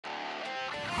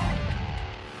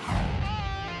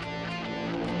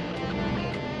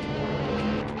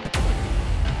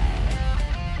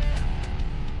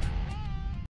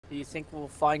you think we'll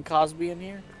find Cosby in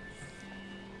here?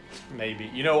 Maybe.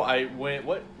 You know,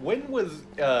 when was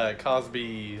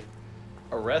Cosby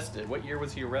arrested? What year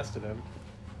was he arrested in?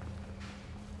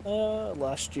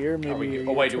 Last year, maybe.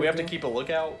 Oh wait, do we have to keep a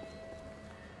lookout?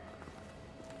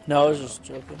 No, I was just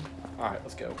joking. Alright,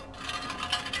 let's go.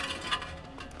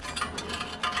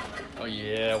 Oh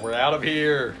yeah, we're out of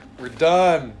here. We're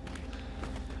done.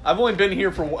 I've only been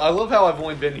here for... I love how I've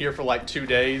only been here for like 2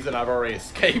 days and I've already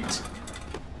escaped.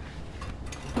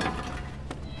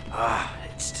 Ah,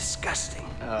 it's disgusting.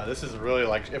 This is really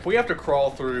like... If we have to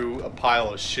crawl through a pile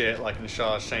of shit like in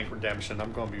Shawshank Redemption,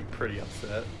 I'm going to be pretty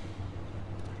upset.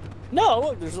 No,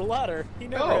 look, there's a ladder. He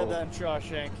never Oh. had that in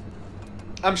Shawshank.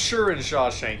 I'm sure in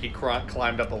Shawshank he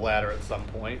climbed up a ladder at some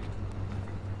point.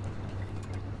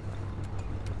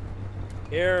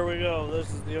 Here we go. This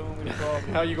is the only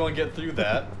problem. How are you going to get through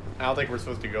that? I don't think we're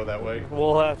supposed to go that way.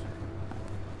 We'll have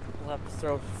to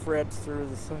throw Fred through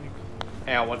the thing.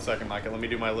 Hang on 1 second, Micah. Let me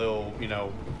do my little, you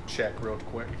know, check real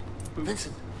quick. Boop.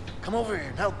 Vincent, come over here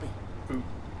and help me. Boop.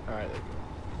 All right, there you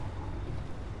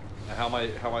go. Now,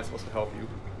 how am I supposed to help you?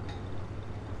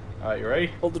 All right, you ready?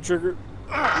 Hold the trigger.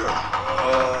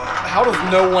 How does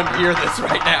no one hear this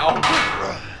right now?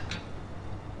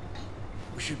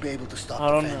 We should be able to stop I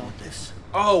the don't fan know. with this.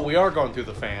 Oh, we are going through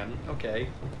the fan. Okay.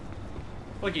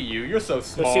 Look at you. You're so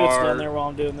smart. Let's see what's down there while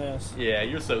I'm doing this. Yeah,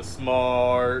 you're so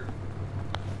smart.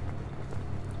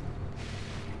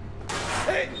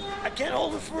 Hey, I can't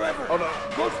hold it forever. Oh no.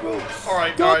 Go through. All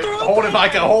right, Go all right. through Hold it,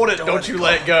 Micah. Hold it. Don't Don't let you it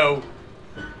let it go.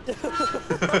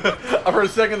 For a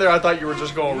second there, I thought you were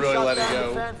just going to really Shut let it down the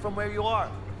go. fan from where you are.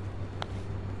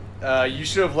 You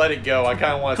should have let it go. I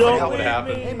kind of want to see Don't how it leave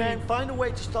happened. me. Hey man, find a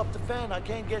way to stop the fan. I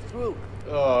can't get through.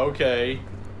 Oh, okay.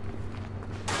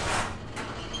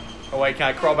 Oh wait, can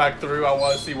I crawl back through? I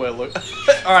want to see what it looks.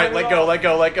 All right, let go, let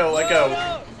go, let go, let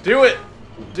go. Do it,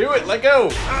 do it, let go.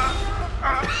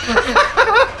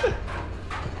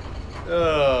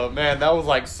 Oh man, that was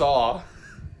like Saw.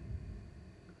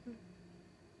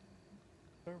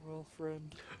 Farewell,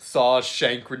 friend. Saw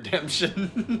Shank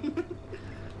Redemption.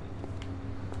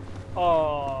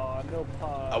 Oh, no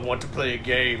I pie. want to play a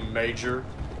game, Major.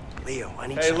 Leo, I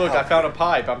need Hey, some look, I help found a here.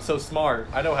 pipe. I'm so smart.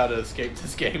 I know how to escape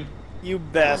this game. You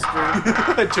bastard.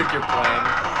 I took your plan.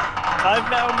 I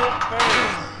found it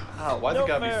first. Oh, why's No it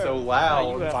gotta be fair. so No, you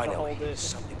loud? have to Finally, hold it.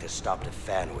 something to stop the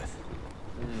fan with.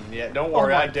 Yeah, don't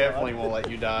worry. my I God. definitely won't let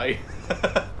you die.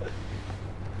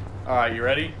 All right, you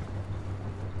ready?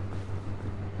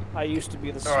 I used to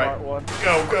be the All right. smart one.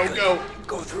 Go, go, go.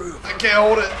 Go through. I can't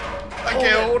hold it. I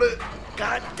can't hold it.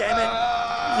 God damn it.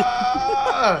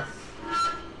 Ah!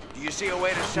 Do you see a way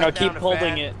to shut Now down keep the holding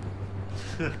fan?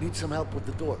 it. Need some help with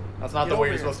the door. That's not Get the way over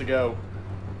you're here. supposed to go.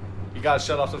 You gotta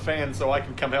shut off the fan so I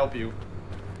can come help you.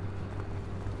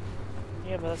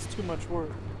 Yeah, but that's too much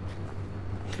work.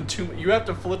 You have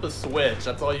to flip a switch.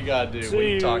 That's all you gotta do. What are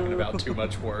you See talking you. about? Too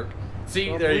much work. See,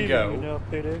 Don't there you believe in me go. now,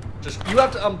 Payday. Just you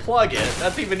have to unplug it.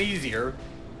 That's even easier.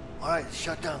 All right,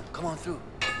 shut down. Come on through.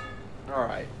 All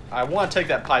right. I want to take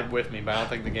that pipe with me, but I don't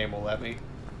think the game will let me.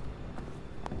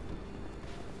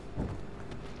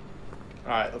 All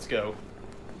right, let's go.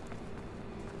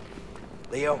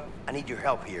 Leo, I need your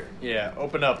help here. Yeah,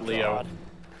 open up, Leo.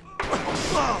 God.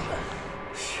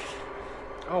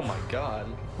 Oh my God.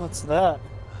 What's that?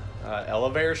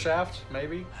 Elevator shaft,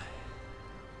 maybe?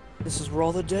 This is where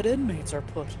all the dead inmates are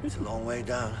put. It's a long way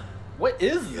down. What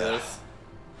is this?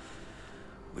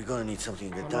 We're gonna need something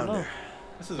to get I down don't know. there.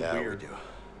 This is Yeah, weird. we do.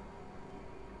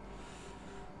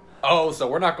 Oh, so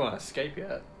we're not going to escape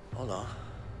yet? Hold on.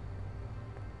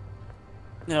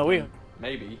 No, we.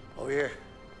 Maybe. Over here.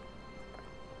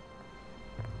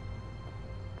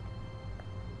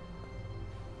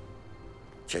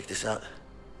 Check this out.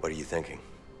 What are you thinking?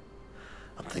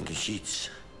 I'm thinking sheets.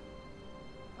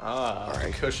 Ah, All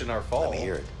right. cushion our fall. Let me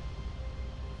hear it.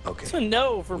 Okay. It's a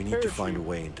no for We need parachute. to find a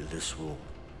way into this room.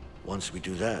 Once we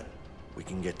do that, we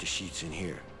can get the sheets in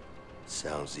here.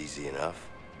 Sounds easy enough.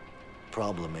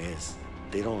 Problem is,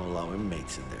 they don't allow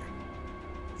inmates in there.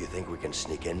 You think we can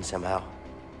sneak in somehow?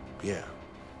 Yeah,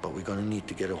 but we're gonna need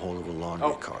to get a hold of a laundry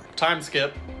Oh, cart. time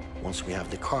skip. Once we have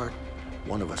the cart,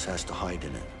 one of us has to hide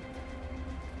in it.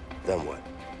 Then what?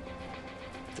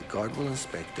 The guard will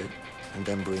inspect it and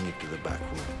then bring it to the back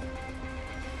room.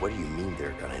 What do you mean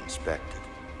they're gonna inspect it?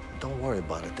 Don't worry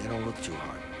about it. They don't look too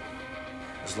hard.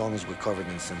 As long as we're covered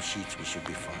in some sheets, we should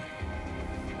be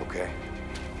fine. Okay.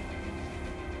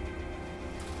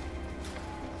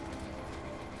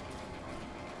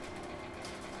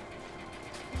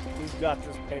 We've got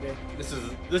this, Payday.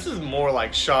 This is more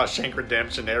like Shawshank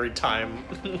Redemption every time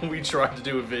we try to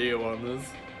do a video on this.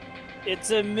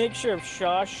 It's a mixture of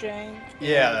Shawshank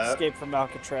Yeah. and Escape from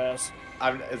Alcatraz.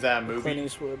 Is that a Clint movie?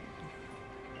 Eastwood.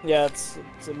 Yeah, it's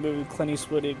a movie. Clint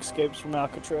Eastwood escapes from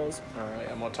Alcatraz. Alright,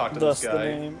 I'm gonna talk to Thus this the guy.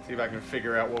 name. See if I can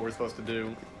figure out what we're supposed to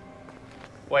do.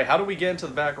 Wait, how do we get into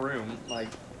the back room? Like,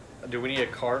 do we need a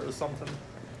cart or something?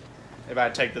 Maybe I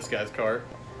take this guy's cart.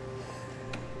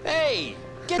 Hey,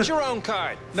 get your own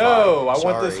card. No, I Fine,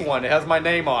 want this sorry. one. It has my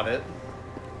name on it.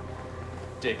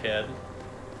 Dickhead.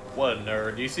 What a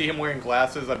nerd. Do you see him wearing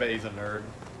glasses? I bet he's a nerd.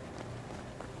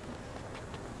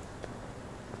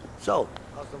 So,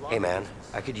 hey man,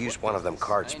 I could use one of them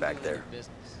carts back there.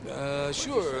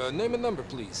 Sure. Name and number,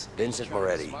 please. Vincent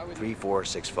Moretti,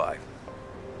 3465.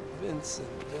 Vincent.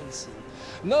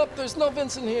 Nope, there's no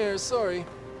Vincent here. Sorry.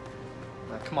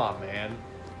 Now, come on, man.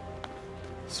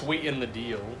 Sweeten the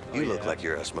deal. You Oh, look yeah. like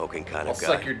you're a smoking kind I'll of guy.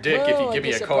 suck your dick if Well, you I give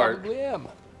me guess a I cart. probably am.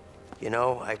 You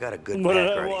know, I got a good What did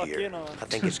pack I right walk here. in on? I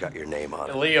think it's got your name on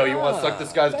Hey, it. Leo, you want to suck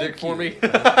this guy's dick thank for me? you. You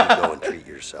go and treat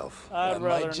yourself. I I'd might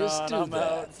rather just not. do I'm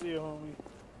that. out. See you, homie.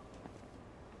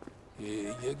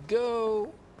 Here you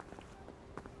go.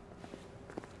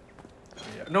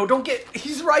 No, don't get...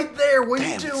 He's right there. What are Damn,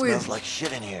 you it doing? smells like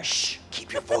shit in here. Shh,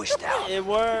 keep your voice down. It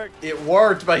worked. It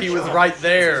worked, but he was right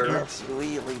there. That's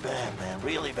really bad, man,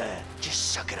 really bad.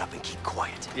 Just suck it up and keep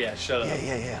quiet. Yeah, shut up.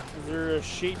 Yeah. Is there a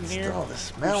sheet in here? Still the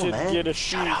smell, we should man. get a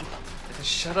Shut sheet. up.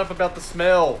 Shut up about the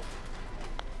smell.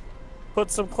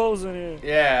 Put some clothes in here.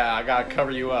 Yeah, I gotta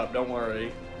cover you up. Don't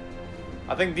worry.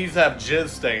 I think these have jizz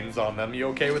stains on them. You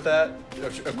okay with that?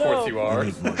 Of No. course you We are.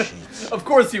 need more sheets. Of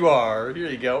course you are. Here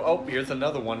you go. Oh, here's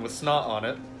another one with snot on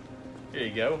it. Here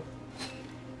you go.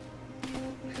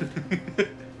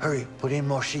 Hurry, put in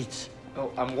more sheets.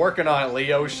 Oh, I'm working on it,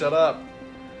 Leo. Shut up.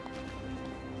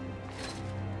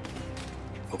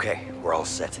 Okay, we're all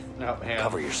set. Oh, hang on.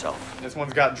 Cover yourself. This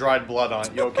one's got dried blood on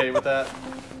it. You okay with that?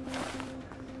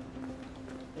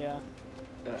 Yeah.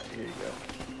 Here you go.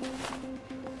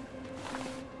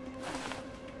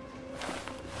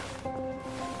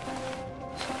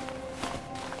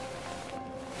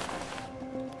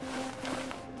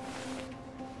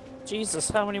 Jesus,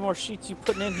 how many more sheets you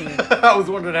putting in here? I was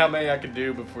wondering how many I could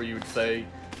do before you would say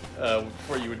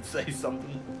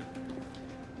something.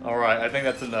 All right, I think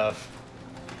that's enough.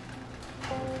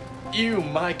 You,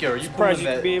 Micah, are you Surprised pulling you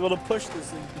could that? be able to push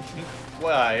this thing.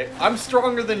 Why? I'm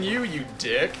stronger than you, you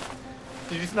dick.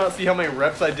 Did you just not see how many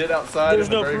reps I did outside There's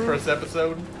in the no very proof. first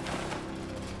episode?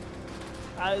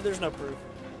 There's no proof.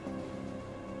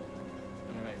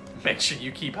 Alright. Make sure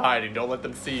you keep hiding. Don't let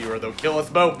them see you or they'll kill us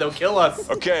both. They'll kill us.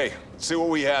 Okay, see what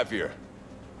we have here.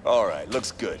 All right,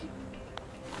 looks good.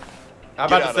 I'm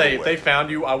Get about out to of say, the if way. they found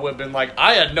you, I would have been like,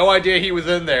 I had no idea he was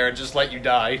in there and just let you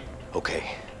die.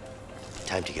 Okay,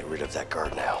 time to get rid of that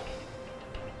guard now.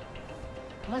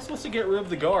 Am I supposed to get rid of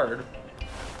the guard?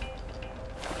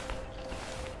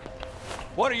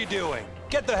 What are you doing?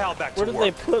 Get the hell back Where to did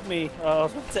work. they put me? I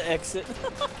was about to exit.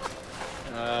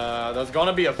 There's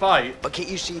gonna be a fight. But can't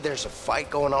you see there's a fight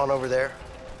going on over there?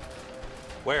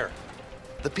 Where?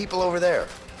 The people over there.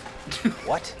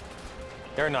 What?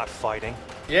 They're not fighting.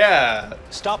 Yeah,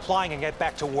 Stop lying and get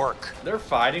back to work. they're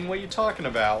fighting. What are you talking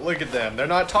about? Look at them. They're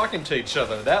not talking to each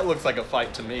other. That looks like a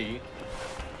fight to me.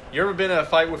 You ever been in a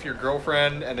fight with your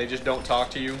girlfriend and they just don't talk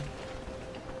to you?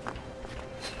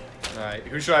 Alright,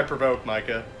 who should I provoke,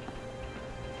 Micah?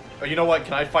 Oh, you know what?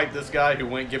 Can I fight this guy who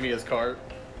wouldn't give me his cart?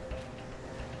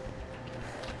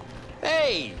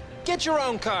 Hey, get your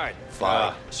own card.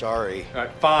 Fine, sorry.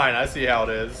 Alright, fine. I see how it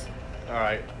is.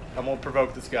 Alright, I'm gonna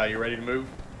provoke this guy. You ready to move?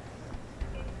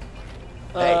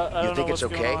 Hey, I you don't think know it's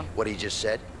what's going okay, on. what he just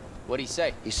said? What'd he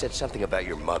say? He said something about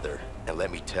your mother, and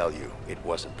let me tell you, it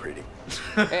wasn't pretty.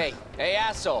 Hey,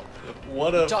 asshole.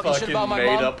 What a Talking shit fucking about my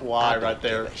made mom? up lie I don't right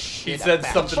there. give a He shit said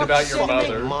about something you. about your Fuck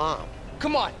mother. Mom.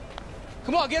 Come on.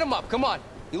 Come on, get him up. Come on.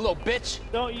 You little bitch.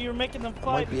 Don't you're making them might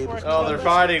fight be before I able can to- Oh, go they're this.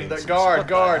 fighting. The guard, What the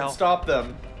guard, hell? stop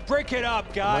them. Break it up,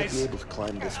 Might be guys. able to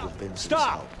climb this with Vincent's Stop.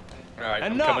 help. Alright,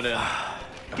 I'm Enough. coming in.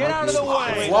 Get out of the Wait,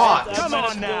 way. It's locked. I Come managed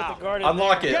on to deal with now. the guard in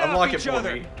Unlock there. it. Get Unlock off it each for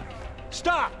other. me.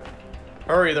 Stop.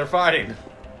 Hurry, they're fighting.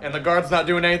 And the guard's not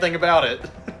doing anything about it.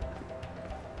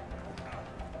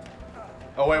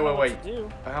 Oh, wait, wait, wait. What to do?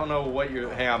 I don't know what you're...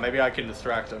 Hang on, maybe I can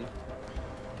distract him.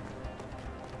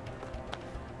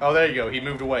 Oh, there you go. He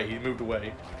moved away. He moved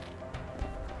away.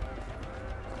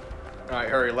 Alright,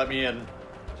 hurry. Let me in.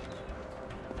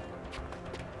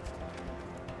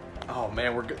 Oh,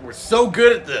 man. We're so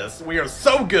good at this. We are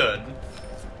so good.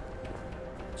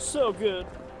 So good.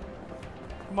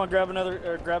 Come on, grab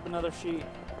another sheet.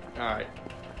 Alright.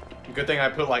 Good thing I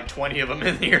put like 20 of them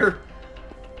in here.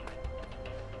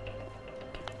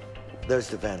 There's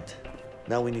the vent.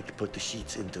 Now we need to put the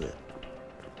sheets into it.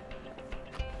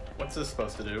 What's this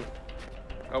supposed to do?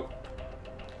 Oh.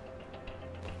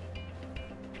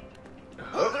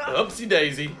 Oopsie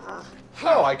daisy.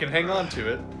 Oh, I can hang on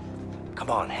to it.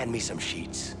 Come on, hand me some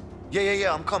sheets.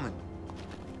 Yeah, I'm coming.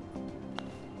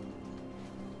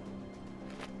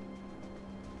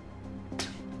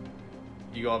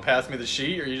 You gonna pass me the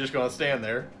sheet, or you just gonna stand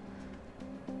there?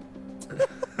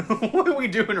 What are we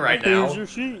doing right now? Here's your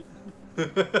sheet.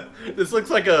 This looks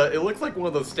like it looks like one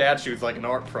of those statues, like an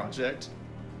art project.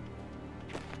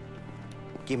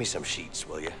 Give me some sheets,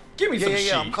 will you? Give me some sheet.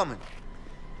 Yeah, I'm coming.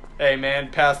 Hey man,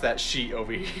 pass that sheet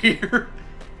over here.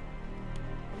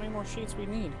 How many more sheets we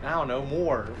need? I don't know,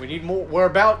 more. We need more. We're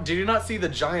about. Did you not see the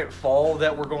giant fall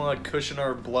that we're going to cushion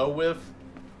our blow with?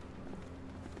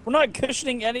 We're not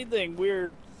cushioning anything.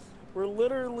 We're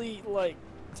literally like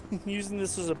using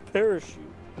this as a parachute.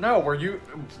 No,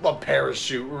 a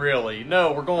parachute, really.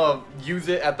 No, we're going to use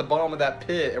it at the bottom of that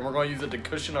pit, and we're going to use it to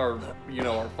cushion our,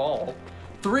 our fall.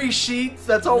 3 sheets?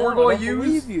 That's all we're going to use?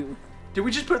 Believe you. Did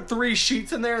we just put 3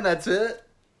 sheets in there and that's it?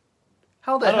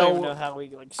 How the I hell? don't even know how we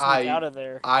like sneak out of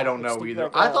there. I don't Like, know sneak either.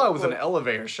 back I out. thought it was an Look,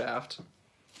 elevator shaft.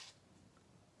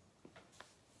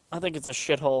 I think it's a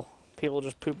shithole. People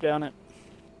just poop down it.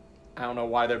 I don't know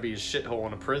why there'd be a shithole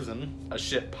in a prison. A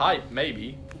shit pipe,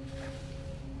 maybe.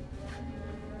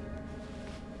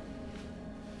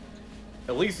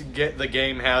 At least the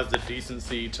game has the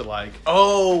decency to like,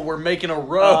 oh, we're making a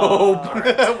rope.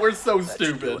 We're so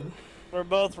stupid. We're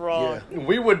both wrong. Yeah.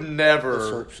 We would Let's never,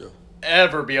 hope so.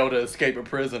 ever be able to escape a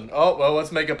prison. Oh, well,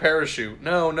 let's make a parachute.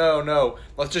 No.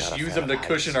 Let's just Not a use fan them to of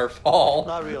cushion heights. our fall.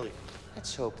 Not really.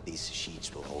 Let's hope these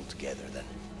sheets will hold together then.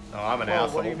 Oh, I'm an Well,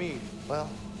 asshole. what do you mean? Well,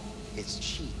 it's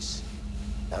sheets,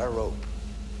 not a rope.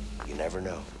 You never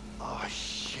know. Oh,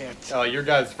 shit. Oh, your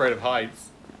guy's afraid of heights.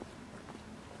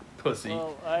 Pussy.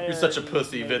 Well, You're such a already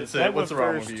pussy, made it. Vincent. I What's went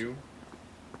wrong first. with you?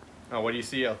 Oh, what do you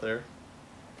see out there?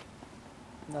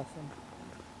 Nothing.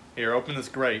 Here, open this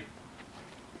grate.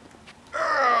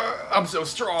 I'm so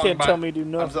strong. Can't but- tell me to do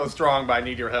I'm nothing. so strong, but I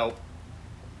need your help.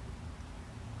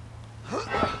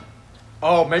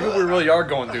 Oh, maybe we really are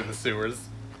going through the sewers.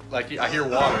 Like, I hear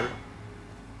water.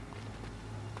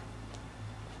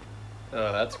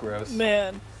 Oh, that's gross.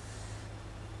 Man,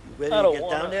 You ready I to don't get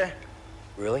wanna- down there?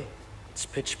 Really? It's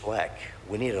pitch black.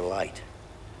 We need a light.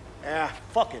 Yeah,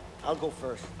 fuck it. I'll go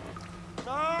first.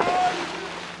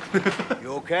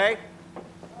 You okay?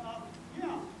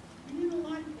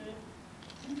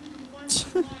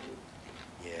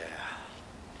 Yeah.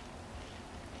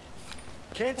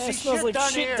 Can't it see smells shit like down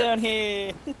shit here. down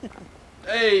here.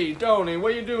 Hey, Tony,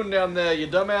 what you doing down there, you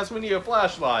dumbass? We need a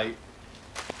flashlight.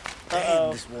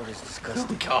 Damn, this water's Oh,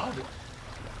 disgusting. God.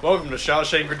 Welcome to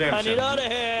Shawshank I Redemption. need out of The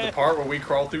here. part where we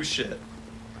crawl through shit.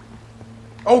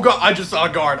 Oh god, I just saw a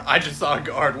guard. I just saw a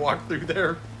guard walk through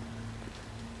there.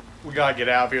 We gotta get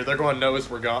out of here. They're gonna notice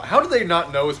we're gone. How do they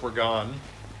not notice we're gone?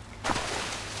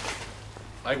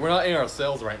 Like, we're not in our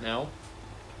cells right now.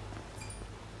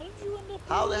 How did you end up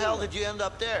How the here? hell did you end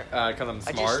up there? Cause I'm I just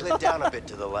smart. slid down a bit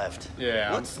to the left. Yeah,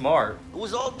 I'm What? smart. It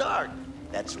was all dark.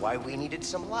 That's why we needed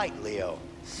some light, Leo.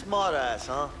 Smart ass,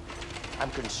 huh?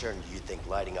 I'm concerned you think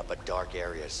lighting up a dark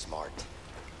area is smart.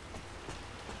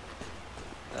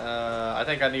 I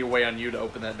think I need a way on you to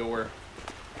open that door.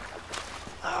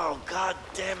 Oh, god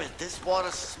damn it. This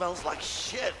water smells like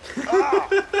shit. Ah!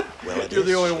 Well, it You're is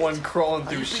the only shit. one crawling Are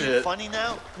through you being shit. funny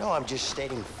now? No, I'm just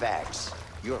stating facts.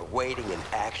 You're wading in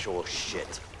actual shit.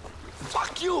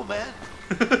 Fuck you, man.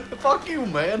 Fuck you,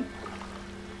 man.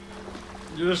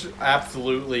 You're just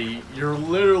absolutely, you're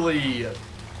literally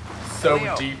so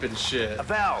Leo. deep in shit. A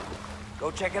valve.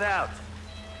 Go check it out.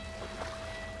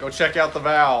 Go check out the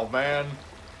valve, man.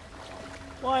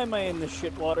 Why am I in the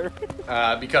shit water?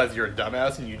 Because you're a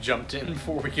dumbass and you jumped in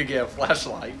before we could get a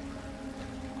flashlight.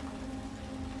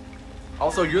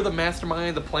 Also, you're the mastermind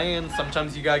of the plan.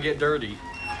 Sometimes you gotta get dirty.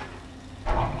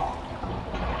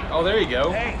 Oh, there you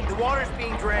go. Hey, the water's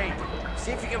being drained.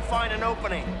 See if you can find an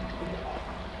opening.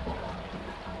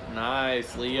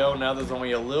 Nice, Leo. Now there's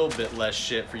only a little bit less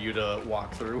shit for you to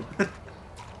walk through.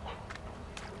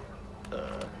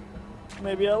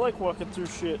 Maybe I like walking through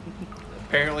shit.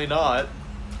 Apparently not.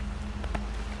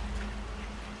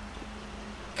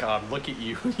 God, look at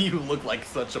you. You look like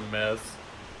such a mess.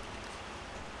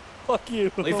 Fuck you.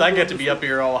 At least I get to be up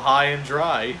here all high and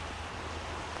dry.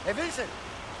 Hey, Vincent.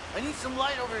 I need some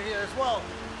light over here as well.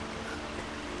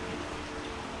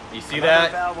 You see Another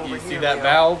that? valve over You see here, that Leo.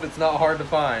 valve? It's not hard to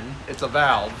find. It's a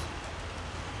valve.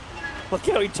 Look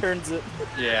how he turns it.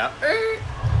 Yeah.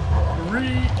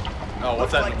 Oh, what's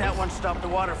Looks that? like that noise? one stopped the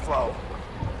water flow.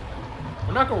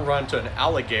 We're not gonna run to an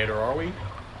alligator, are we?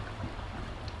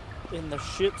 In the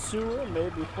shit sewer,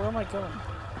 maybe. Where am I going?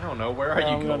 I don't know. Where are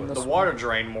I'm you going going? this The water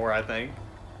drain more, I think.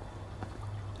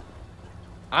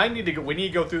 I need to go. We need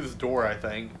to go through this door, I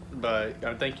think. But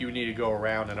I think you need to go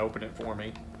around and open it for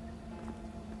me.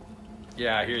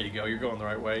 Yeah, here you go. You're going the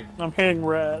right way. I'm hitting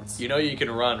rats. You know you can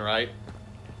run, right?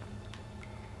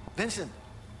 Vincent,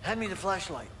 hand me the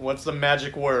flashlight. What's the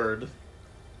magic word?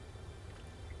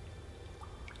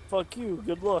 Fuck you.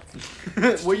 Good luck.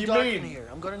 What do you Dark in mean? here.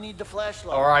 I'm gonna need the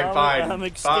flashlight. All right, I'm fine.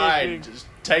 escaping. Fine. Just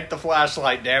take the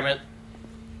flashlight, damn it.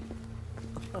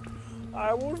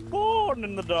 I was born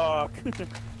in the dark.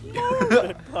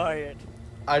 Molded by it.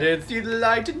 I didn't see the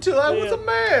light until I was a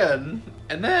man.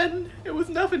 And then it was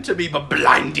nothing to me but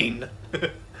blinding.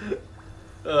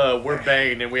 We're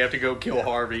Bane and we have to go kill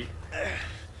Harvey.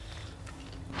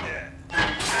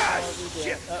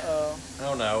 Uh-oh. I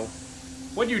don't know.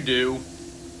 What'd you do?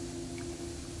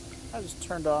 I just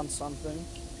turned on something.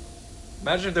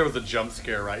 Imagine if there was a jump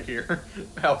scare right here.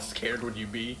 How scared would you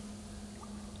be?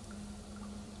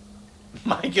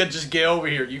 Micah, just get over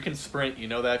here. You can sprint, you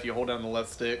know that if you hold down the left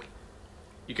stick.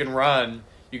 You can run.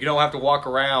 You don't have to walk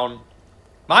around.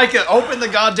 Micah, open the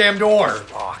goddamn door!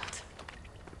 Locked.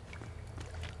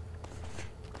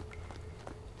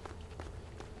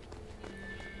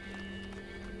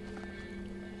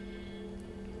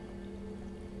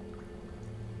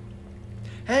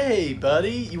 Hey,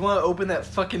 buddy, you want to open that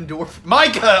fucking door?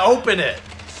 Micah, open it!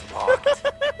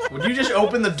 Would you just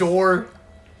open the door?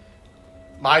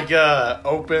 Micah,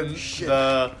 open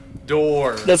the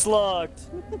door. That's locked.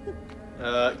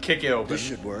 Kick it open. This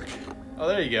should work. Oh,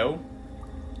 there you go.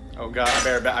 Oh god, I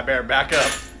better back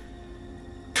up.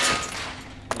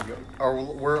 There you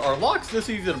go. Are locks this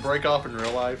easy to break off in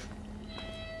real life?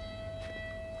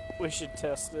 We should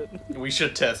test it. We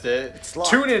should test it. It's locked.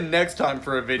 Tune in next time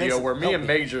for a video Mason, where me help and me.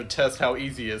 Major test how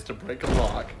easy it is to break a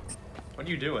lock. What are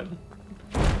you doing?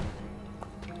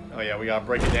 Oh yeah, we gotta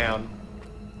break it down.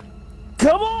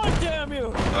 Come on, damn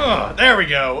you! Ugh, there we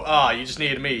go. Ah, you just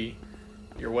needed me.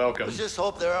 You're welcome. Let's just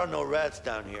hope there are no rats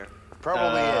down here.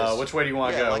 Probably is. Which way do you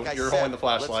want to Yeah, go? like I You're said, holding the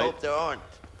Let's flashlight. hope there aren't.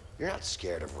 You're not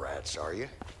scared of rats, are you?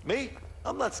 Me?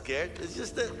 I'm not scared. It's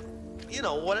just that, you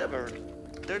know, whatever.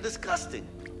 They're disgusting.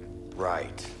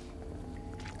 Right.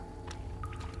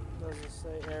 Does it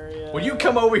say area? Will you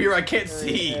come over here? I can't Area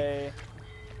see. A.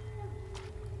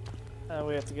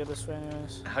 We have to go this way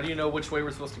anyways. How do you know which way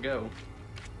we're supposed to go?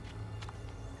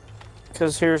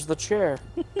 Because here's the chair.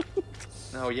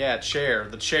 Oh yeah, chair.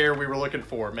 The chair we were looking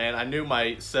for, man. I knew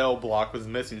my cell block was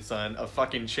missing, son. A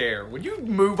fucking chair. Would you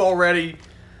move already?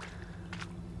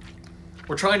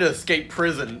 We're trying to escape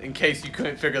prison in case you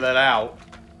couldn't figure that out.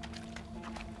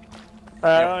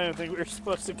 I don't even think we were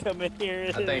supposed to come in here.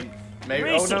 I think maybe.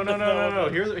 Oh Recent no.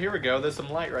 development. Here we go. There's some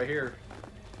light right here.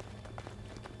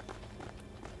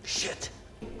 Shit.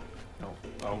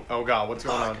 Oh god, what's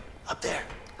going Look, up there.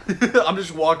 on? I'm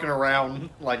just walking around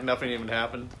like nothing even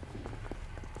happened.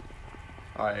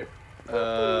 All right.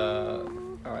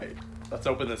 All right. Let's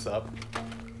open this up.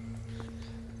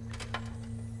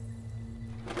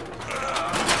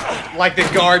 Like the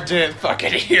guard didn't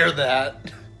fucking hear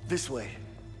that. This way.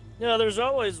 Yeah, there's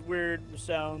always weird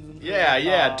sounds. And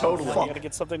Yeah, Oh, totally. You gotta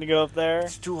get something to go up there.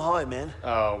 It's too high, man.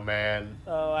 Oh man.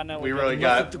 Oh, I know. We gotta really do-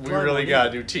 got nothing to we climb really on got to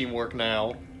either. do teamwork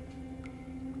now.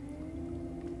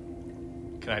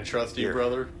 Can I trust you, Here.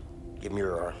 brother? Give me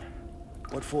your arm.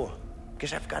 What for?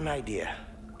 Guess I've got an idea.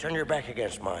 Turn your back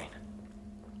against mine.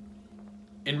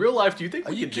 In real life, do you think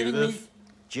Are we you could do kidding this? me?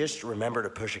 Just remember to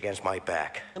push against my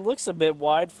back. It looks a bit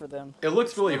wide for them. It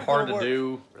looks really never hard to gonna work.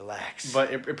 do, Relax.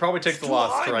 but it probably takes It's a too lot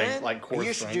of high, strength, man. like I core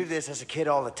used to do strength. this as a kid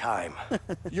all the time.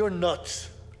 You're nuts.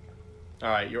 All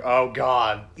right, you're. Oh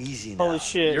God, Easy now. Holy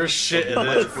shit. you're shit at Holy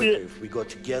this. shit. If we go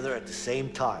together at the same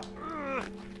time.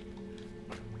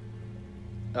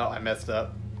 Oh, I messed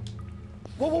up.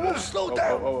 Whoa, slow Oh,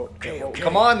 down. oh, oh, Okay, oh, okay.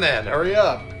 Come on then, hurry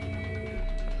up.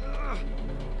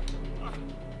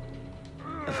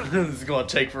 This is gonna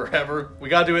take forever. We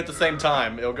gotta do it at the same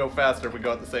time. It'll go faster if we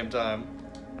go at the same time.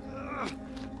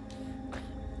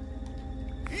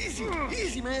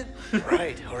 Easy, man.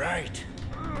 All right.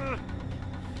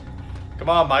 Come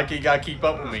on, Mikey, you gotta keep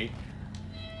up with me.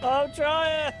 I'm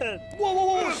trying.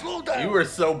 Whoa, slow down. You are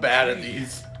so bad at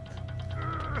these.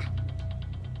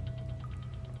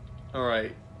 All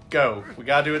right, go. We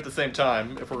gotta do it at the same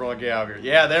time if we're gonna get out of here.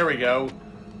 Yeah, there we go.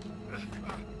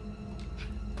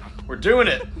 We're doing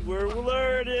it. We're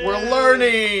learning. We're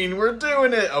learning. We're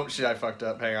doing it. Oh shit, I fucked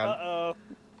up. Hang on. Uh-oh.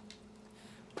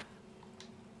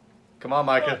 Come on,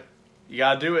 Micah. You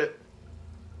gotta do it.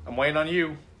 I'm waiting on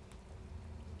you.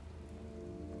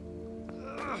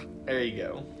 There you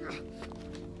go.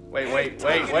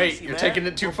 Wait. You're taking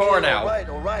it too far now.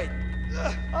 All right.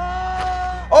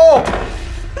 Oh!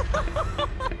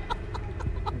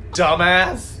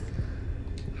 Dumbass.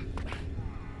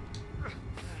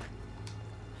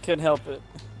 Can't help it.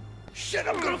 Shit,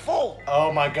 I'm gonna fall.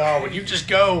 Oh my god, would you just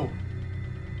go?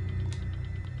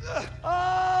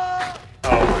 Oh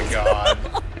my god.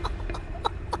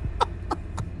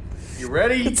 You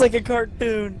ready? It's like a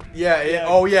cartoon. Yeah,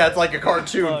 oh yeah, it's like a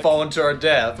cartoon Fuck. falling to our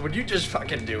death. Would you just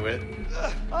fucking do it?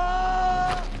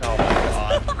 Oh my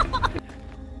god.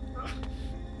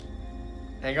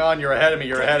 Hang on, you're ahead of me,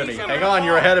 you're ahead of me. Hang on,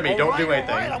 you're ahead of me, don't do anything.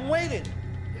 Alright, I'm waiting.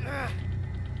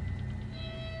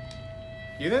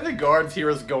 You think the guards hear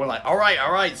us going like,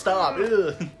 alright, stop.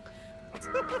 Ugh.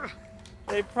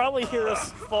 They probably hear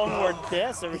us fall to our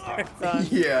deaths every time.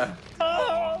 Yeah.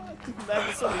 Oh, that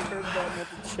was somebody heard that and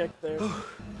had to check there.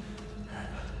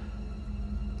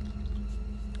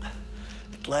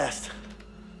 At last.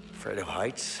 Afraid of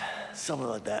heights? Something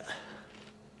like that.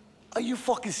 Are you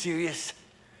fucking serious?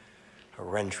 A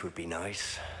wrench would be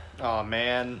nice. Oh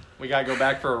man, we gotta go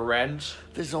back for a wrench.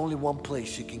 There's only one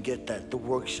place you can get that, the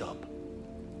workshop.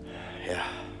 Yeah.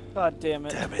 God damn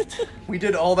it. Damn it. We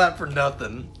did all that for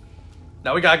nothing.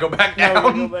 Now we gotta go back Now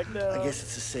down. we go back down. I guess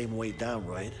it's the same way down,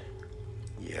 right?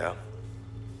 Yeah.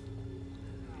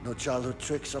 No childhood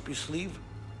tricks up your sleeve?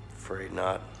 Afraid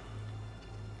not.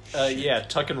 Yeah,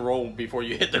 tuck and roll before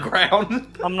you hit the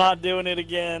ground. I'm not doing it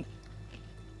again.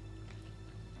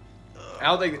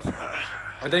 I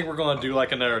think we're gonna do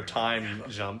like another time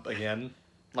jump again,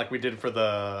 like we did for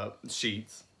the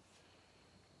sheets.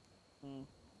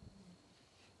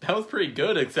 That was pretty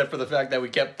good, except for the fact that we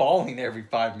kept falling every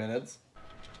 5 minutes.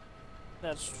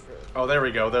 That's true. Oh, there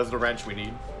we go. There's the wrench we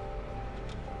need.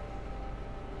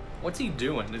 What's he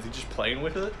doing? Is he just playing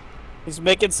with it? He's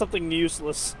making something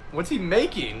useless. What's he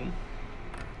making?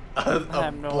 A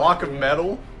have no block of idea.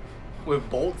 metal with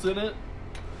bolts in it?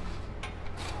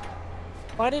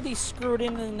 Why did he screw it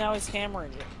in and now he's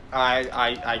hammering it?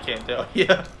 I can't tell.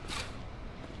 Yeah.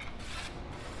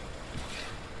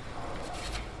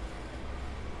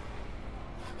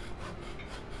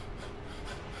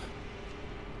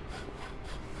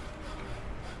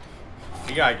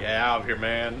 You gotta get out of here,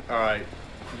 man. Alright.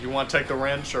 You want to take the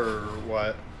wrench or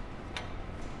what?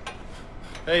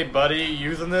 Hey, buddy,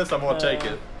 using this? I'm gonna take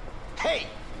it. Hey,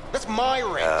 that's my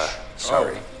wrench.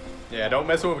 Sorry. Oh. Yeah, don't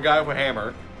mess with a guy with a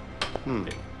hammer.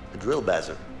 A drill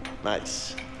bazzer.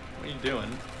 Nice. What are you doing?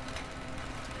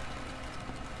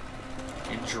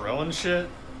 You drilling shit?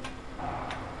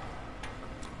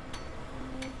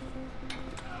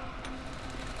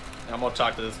 I'm gonna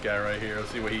talk to this guy right here.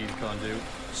 See what he's gonna do.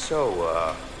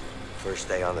 So, first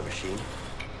day on the machine?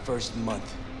 First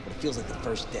month, but it feels like the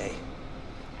first day.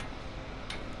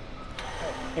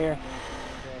 Here.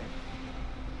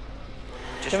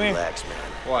 Just Come here. relax, man.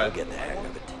 What? You'll get the hang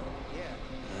of it.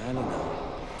 I don't know.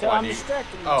 Why I'm do you-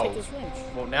 distracted. Oh. Take his wrench.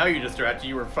 Well, now you're distracted.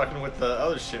 You were fucking with the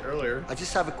other shit earlier. I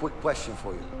just have a quick question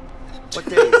for you. What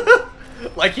day is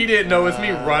it? Like he didn't notice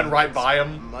me run right by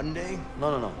him. Monday?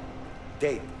 No.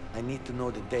 Date. I need to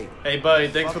know the date. Hey, buddy,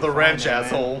 thanks for the wrench,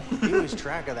 asshole. You lose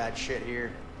track of that shit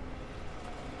here.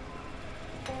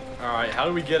 Alright, how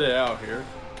do we get it out here?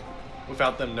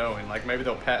 Without them knowing. Like, maybe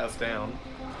they'll pat us down.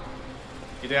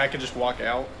 You think I can just walk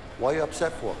out? Why are you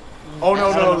upset for? Oh,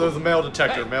 no, there's a metal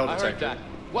detector. Hey, Metal I heard detector.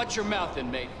 that. Watch your mouth then,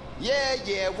 mate.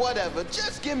 Yeah, whatever.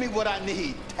 Just give me what I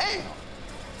need. Damn.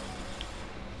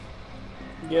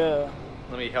 Yeah.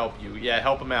 Let me help you. Yeah,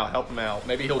 help him out. Help him out.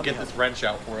 Maybe he'll get this wrench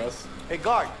out for us. Hey,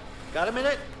 guard. Got a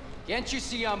minute? Can't you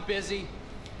see I'm busy?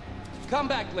 Come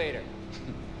back later.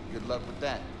 Good luck with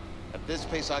that. At this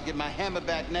pace, I'll get my hammer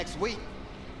back next week.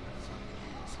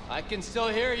 I can still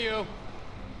hear you.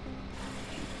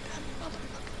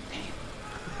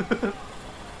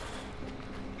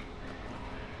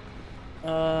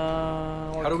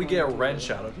 How do we get a wrench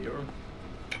out of here?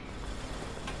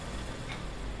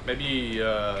 Maybe,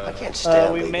 I can't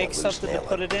stand we leaving make a loose something to nail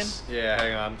put like it in? this. yeah,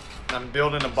 hang on. I'm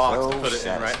building a box to So put it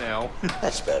in right satisfying. now.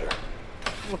 That's better.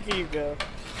 Look at you go.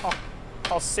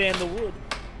 I'll sand the wood.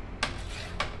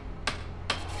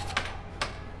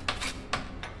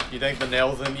 You think the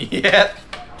nail's in yet?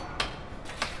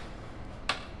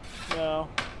 No.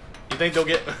 You think they'll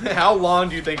get... How long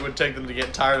do you think it would take them to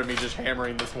get tired of me just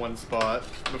hammering this one spot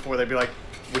before they'd be like,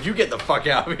 would you get the fuck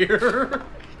out of here?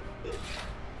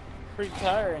 Pretty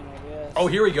tiring, I guess. Oh,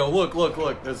 here we go.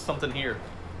 Look. There's something here.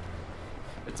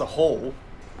 It's a hole.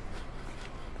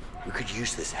 We could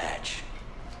use this hatch.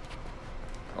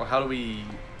 Oh, how do we...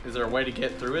 Is there a way to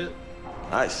get through it?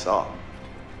 I saw.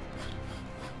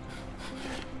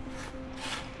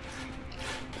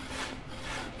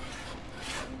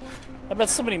 I bet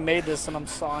somebody made this and I'm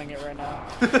sawing it right now.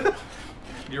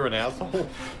 You're an asshole.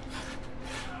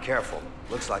 Careful.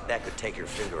 Looks like that could take your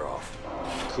finger off.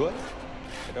 Could?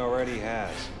 It already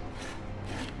has.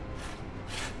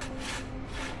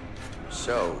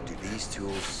 So, do these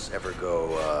tools ever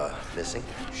go, missing?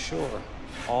 Sure.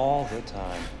 All the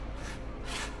time.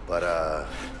 But,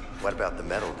 what about the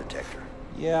metal detector?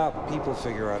 Yeah, people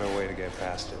figure out a way to get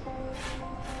past it.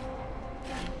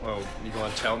 Oh, you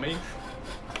gonna tell me?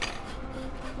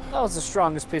 That was the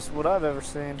strongest piece of wood I've ever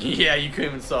seen. Yeah, you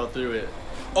couldn't even saw through it.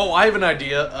 Oh, I have an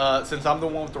idea. Since I'm the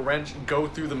one with the wrench, go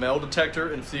through the metal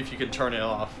detector and see if you can turn it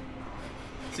off.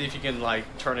 See if you can, like,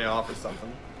 turn it off or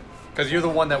something. Because you're the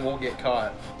one that won't get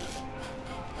caught.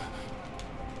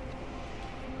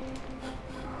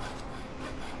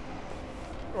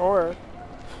 Or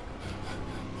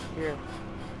here.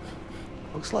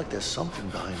 Looks like there's something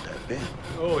behind that bin.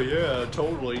 Oh, yeah,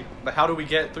 totally. But how do we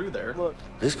get through there? Look,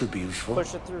 This could be useful.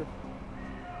 push it through.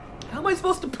 How am I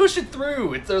supposed to push it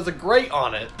through? There's a grate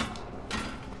on it.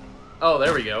 Oh,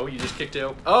 there we go. You just kicked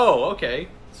it. Oh, okay.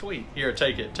 Sweet. Here,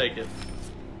 take it. Take it.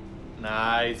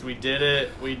 Nice. We did it.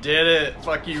 We did it.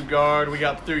 Fuck you, guard. We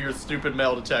got through your stupid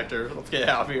metal detector. Let's get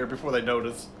out of here before they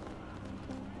notice.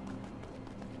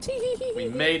 We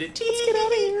made it. Let's get out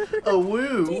of here. Oh,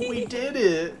 woo. We did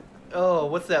it. Oh,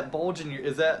 what's that bulge in your...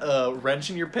 Is that a wrench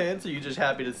in your pants, or are you just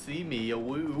happy to see me? A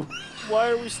woo.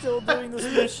 Why are we still doing this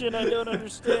mission? I don't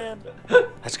understand.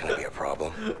 That's gonna be a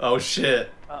problem. Oh, shit.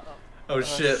 Oh,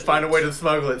 shit. Find a way to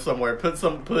smuggle it somewhere. Put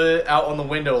it out on the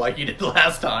window like you did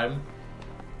last time.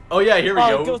 Oh, yeah, here we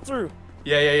go. Go through.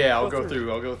 Yeah. I'll go through.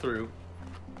 I'll go through.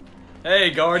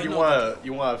 Hey, guard, you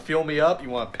wanna feel me up? You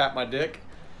wanna pat my dick?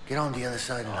 Get on the other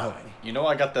side and help me. You know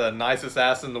I got the nicest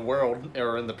ass in the world,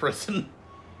 or in the prison.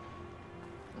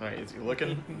 Alright, is he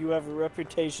looking? You have a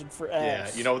reputation for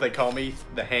ass. Yeah, you know what they call me?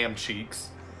 The ham cheeks.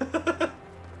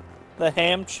 The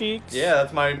ham cheeks? Yeah,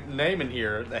 that's my name in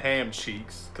here, the ham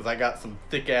cheeks, because I got some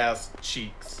thick ass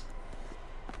cheeks.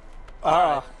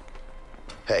 Ah.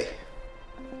 Hey,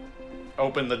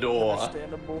 Open the door.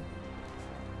 Understandable.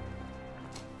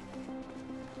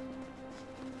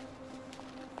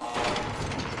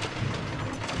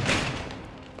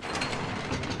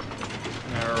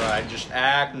 Alright, just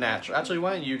act natural. Actually,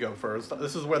 why don't you go first?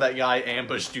 This is where that guy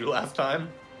ambushed you last time.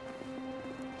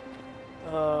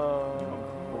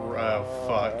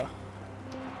 Fuck.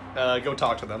 Go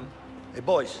talk to them. hey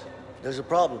boys, there's a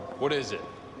problem. What is it?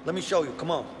 Let me show you.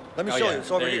 Come on. Let me Oh, show yeah. you.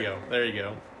 It's over There you here. go. There you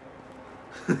go.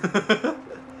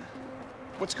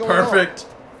 What's going on? Perfect.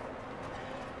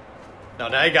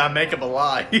 Now you gotta make up a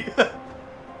lie.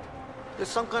 There's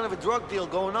some kind of a drug deal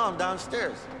going on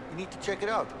downstairs. You need to check it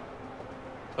out.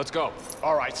 Let's go.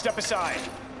 All right, step aside.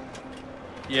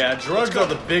 Yeah, drugs are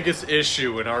the biggest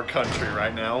issue in our country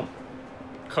right now.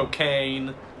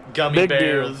 Cocaine, gummy Big deal.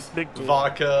 bears, Big deal.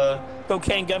 vodka,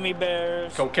 Cocaine gummy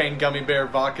bears. cocaine gummy bear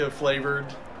vodka flavored.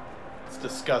 It's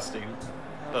disgusting.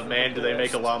 But man, do they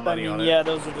make a lot of money on it. Yeah,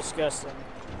 those are disgusting.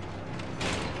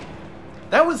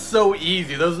 That was so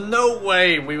easy. There's no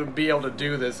way we would be able to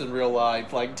do this in real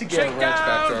life. Like, to get a wrench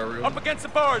back to our room. Up against the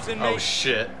bars, inmate. Oh,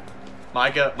 shit.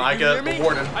 Micah, You hear the me?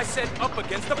 warden. I said up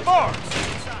against the bars.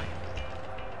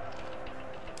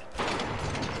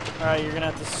 Alright, you're gonna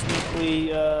have to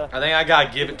sneakily, I think I gotta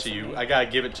give it to you. I gotta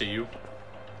give it to you.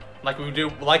 Like we do,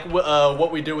 like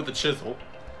what we do with the chisel.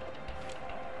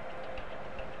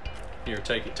 Here,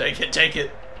 take it, take it, take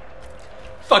it.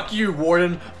 Fuck you,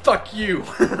 warden. Fuck you.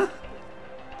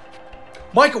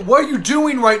 Michael, what are you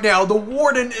doing right now? The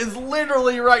warden is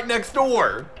literally right next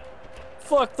door.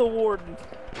 fuck the warden.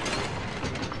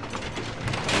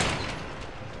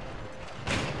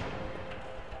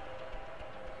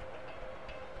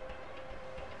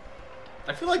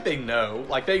 I feel like they know.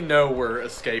 Like, they know we're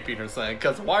escaping or something.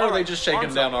 Because why are they just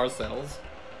shaking down our cells?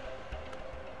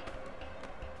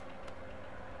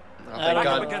 Oh, I thank don't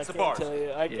know, God. against the I can't bars. tell you.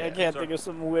 I Yeah. can't think of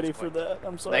something witty for that.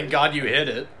 I'm sorry. Thank God you hit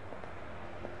it.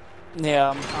 Yeah,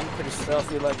 I'm pretty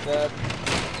stealthy like that.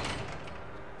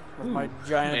 With my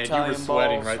giant Man, Italian you were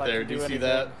sweating balls, right I there. can Do you see anything.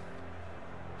 that?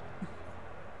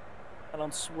 I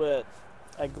don't sweat.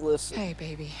 I glisten. Hey,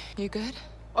 baby, you good?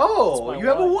 Oh, my you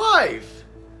have a wife. wife.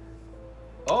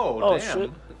 Oh, Oh, damn.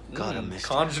 shit. God, I missed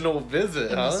Conjugal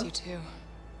visit, I miss huh? you too.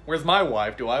 Where's my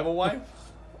wife? Do I have a wife?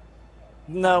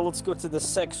 No, let's go to the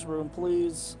sex room,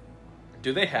 please.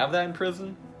 Do they have that in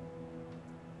prison?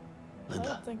 I Linda,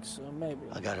 don't think so. Maybe.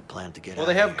 I got a plan to get Well, out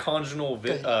they of have here.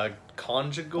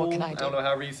 conjugal, What can I do? don't know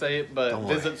however you say it, but Don't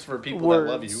worry. visits for people Words.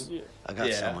 that love you. Yeah. I got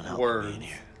Yeah, someone helping words. me in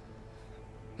here.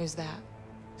 Who's that?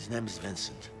 His name is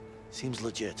Vincent. Seems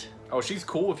legit. Oh, she's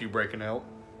cool if you breaking out.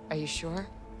 Are you sure?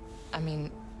 I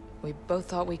mean, We both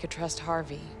thought we could trust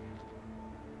Harvey.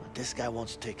 But this guy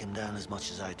wants to take him down as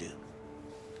much as I do.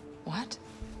 What?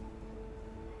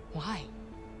 Why?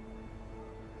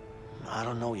 I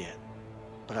don't know yet,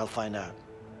 but I'll find out.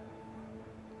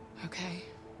 Okay.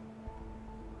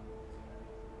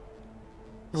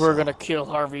 We're gonna kill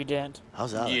Harvey Dent.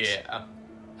 How's Alex? Yeah.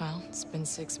 Well, it's been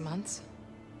 6 months.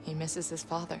 He misses his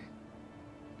father.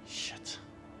 Shit.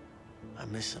 I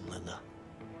miss him, Linda.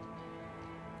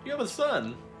 You have a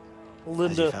son.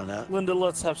 Linda, found out? Linda,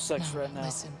 let's have sex No, right now.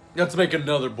 listen. Let's make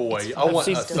another boy. It's I want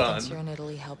seen a the Still thinks son. you're in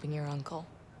Italy helping your uncle.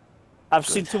 I've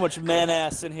seen too much man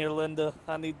ass in here, Linda.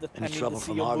 I need to Any see trouble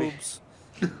from your Harvey? boobs.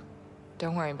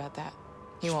 Don't worry about that.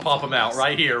 He Just won't pop find him out us.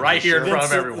 right here in front of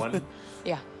Vincent- everyone.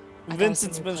 Yeah. I thought Vincent's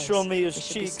it's a new been place. showing me his We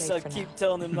should be cheeks. safe I for keep now.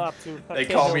 telling him not to. I They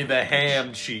can't call help me it. the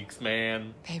ham cheeks,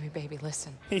 man. Baby,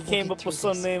 listen. He We'll came get up with through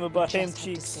some this. name We about just ham have to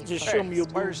cheeks. stay Just focused. show me your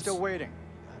Why are you boobs. still waiting?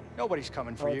 Nobody's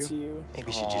coming for Oh, you. to you.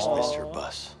 Maybe she just missed her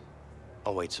bus.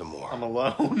 I'll wait some more. I'm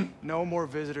alone. No more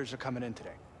visitors are coming in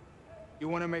today. You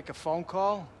want to make a phone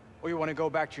call, or you want to go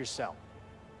back to your cell?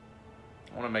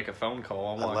 I want to make a phone call.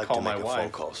 I I'd want to like call to my make a wife. phone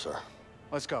call, sir.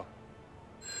 Let's go.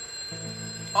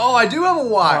 Oh, I do have a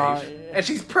wife, yeah. and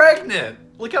she's pregnant.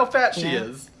 Look how fat she Yeah.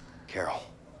 is. Carol,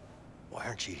 why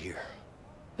aren't you here?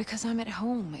 Because I'm at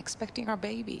home expecting our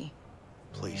baby.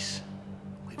 Please,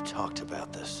 we've talked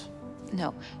about this.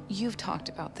 No, you've talked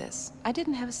about this. I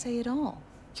didn't have a say at all.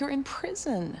 You're in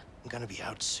prison. I'm gonna be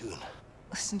out soon.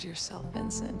 Listen to yourself,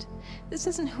 Vincent. This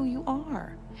isn't who you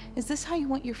are. Is this how you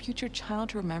want your future child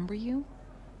to remember you?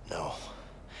 No,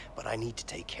 but I need to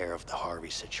take care of the Harvey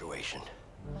situation.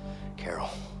 Carol,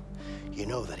 you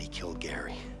know that he killed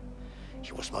Gary.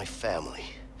 He was my family,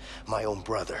 my own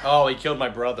brother. Oh, he killed my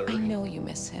brother. I know you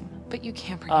miss him, but you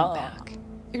can't bring him back.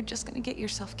 You're just gonna get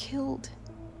yourself killed.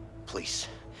 Please,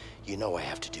 you know I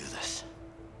have to do this.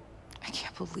 I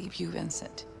can't believe you,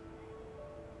 Vincent.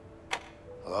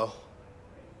 Hello?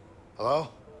 Hello?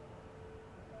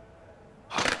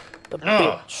 The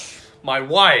Ugh. bitch. My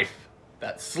wife.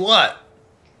 That slut.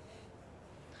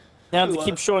 Now to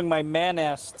keep showing my man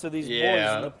ass to these boys in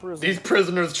Yeah. the prison. These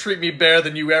prisoners treat me better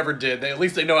than you ever did. At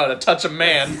least they know how to touch a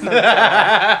man.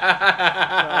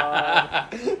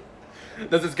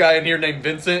 There's this guy in here named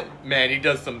Vincent. Man, he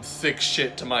does some sick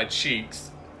shit to my cheeks.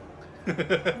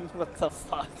 What the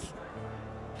fuck?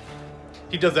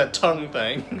 He does that tongue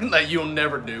thing that you'll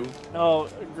never do. Oh,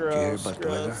 Did you hear gross. about the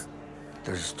weather? Gross.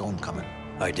 There's a storm coming.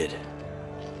 I did.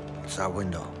 It's our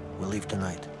window. We'll leave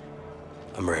tonight.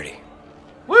 I'm ready.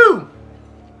 Woo!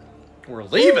 We're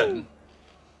leaving.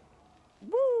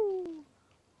 Woo!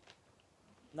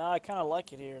 Nah, I kind of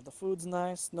like it here. The food's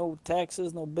nice. No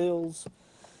taxes, no bills.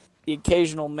 The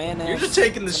occasional man ass. You're just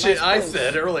taking the It's a shit nice I place.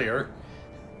 said earlier.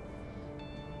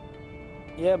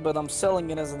 Yeah, but I'm selling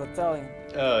it as an Italian.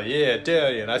 Oh, yeah,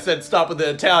 Italian. I said stop with the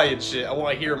Italian shit. I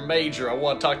want to hear Major. I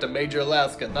want to talk to Major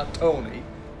Alaska, not Tony.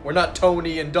 We're not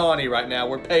Tony and Donnie right now.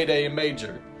 We're Payday and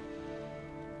Major.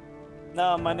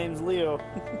 Nah, my name's Leo.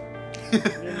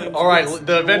 All right, Vince.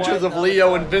 the adventures What? of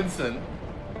Leo and Vincent.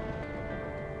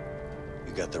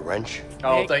 You got the wrench?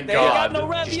 Oh, thank They got God.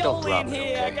 no Just don't ravioli in drop it,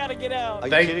 here. okay? I gotta get out. Are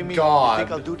you Thank kidding me? God. You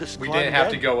think I'll do this We climb didn't have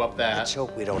to again? go up that. Let's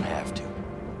hope we don't have to.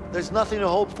 There's nothing to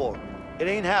hope for. It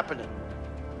ain't happening.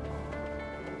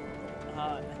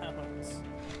 Now it's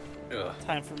Ugh.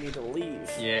 time for me to leave.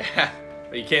 Yeah,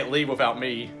 but you can't leave without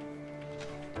me.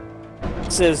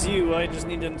 Says you. I just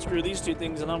need to unscrew these two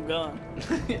things and I'm gone.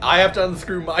 I have to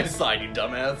unscrew my side, you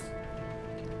dumbass.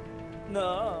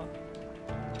 No.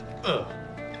 Ugh.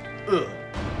 Ugh.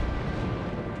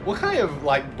 What kind of,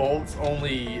 like, bolts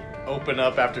only open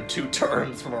up after 2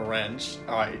 turns from a wrench?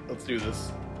 Alright, let's do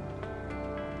this.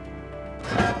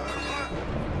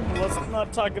 Let's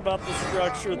not talk about the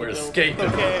structure. of the We're building, escaping.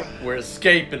 Okay. We're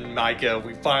escaping, Micah.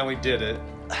 We finally did it.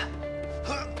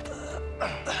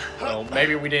 Well,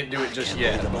 maybe we didn't do it just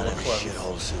yet, I'm but out we're of this close.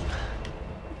 shithole soon.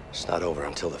 It's not over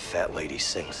until the fat lady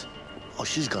sings. Oh,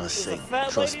 she's gonna Is the sing. fat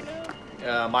Trust lady me.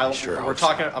 now? Sure We're hope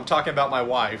talking. I'm talking about my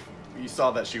wife. You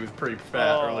saw that she was pretty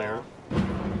fat Oh. earlier. I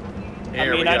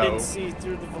Here mean, we I go. didn't see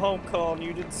through the phone call, and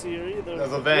you didn't see her either.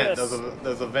 There's a vent. Yes.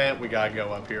 There's a vent we gotta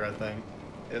go up here. I think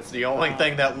it's the only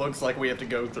thing that looks like we have to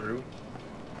go through.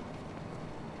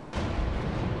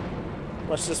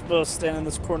 Let's just both stand in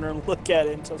this corner and look at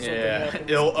it until something Yeah, happens.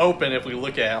 it'll open if we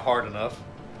look at it hard enough.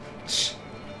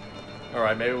 All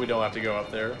right, maybe we don't have to go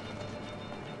up there.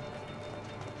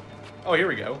 Oh, here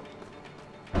we go.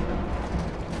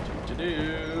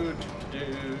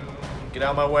 Get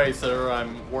out of my way, sir.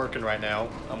 I'm working right now.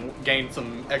 I'm gaining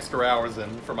some extra hours in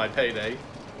for my payday.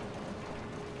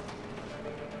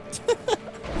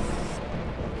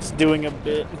 Just doing a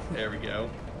bit. There we go.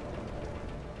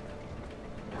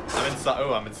 I'm inside.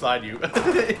 Oh, I'm inside you.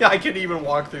 I can even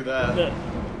walk through that.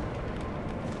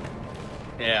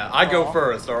 Yeah, I go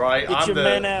first, alright? Get your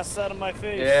man ass out of my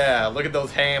face. Yeah, look at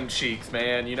those ham cheeks,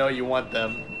 man. You know you want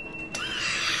them.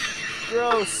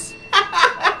 Gross.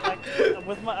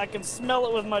 I can smell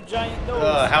it with my giant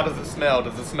nose. How does it smell?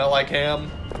 Does it smell like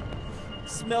ham?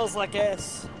 Smells like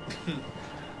ass.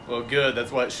 Well, good.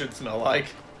 That's what it should smell like.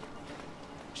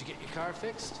 Did you get your car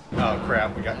fixed? Oh,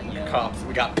 crap. We got cops.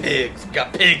 We got pigs. We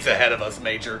got pigs ahead of us,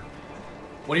 Major.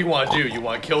 What do you want to do? You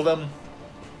want to kill them?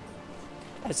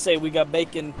 I say we got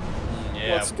bacon.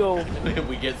 Yeah. Let's go.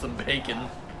 We get some bacon.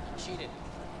 Cheated.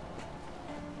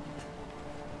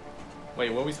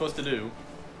 Wait, what are we supposed to do?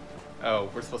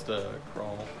 Oh, we're supposed to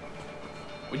crawl.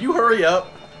 Would you hurry up?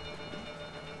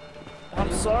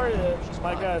 I'm sorry that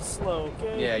my guy's slow,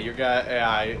 okay? Yeah, your guy,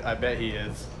 yeah, I bet he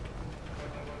is.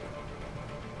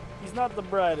 He's not the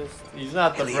brightest. He's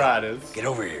not the Leo, brightest. Get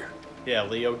over here. Yeah,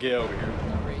 Leo, get over here.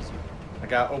 I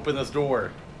gotta open this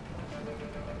door.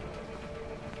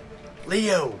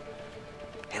 Leo!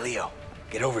 Hey, Leo,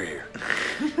 get over here.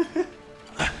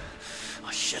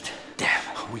 Oh, shit. Damn.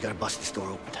 We gotta bust this door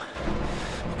open.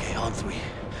 Okay, on 3.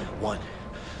 1,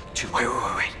 2.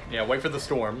 Wait. Yeah, wait for the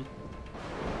storm.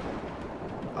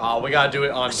 Oh, we gotta do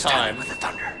it on time. With the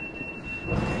thunder.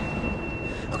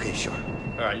 Okay, sure.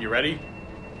 Alright, you ready?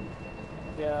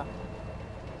 Yeah.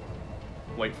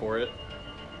 Wait for it.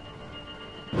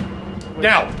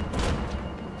 Now!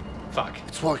 Fuck.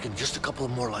 It's working. Just a couple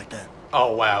of more like that.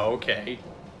 Oh, wow, okay.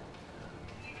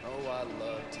 Oh, I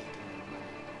love taking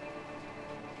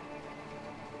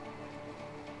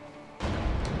money.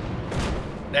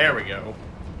 There we go.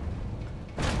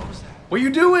 What was that? What are you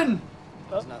doing?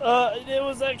 It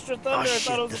was extra thunder. Oh, I shit,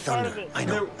 thought it was the a part thunder. of it.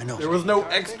 I know. There was no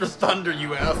extra thunder,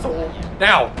 you asshole.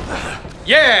 Now!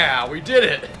 Yeah, we did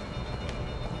it!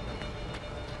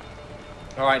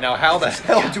 Alright, now how the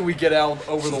hell do we get out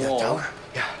over the wall? Tower?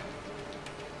 Yeah.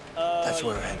 That's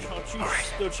where we're heading.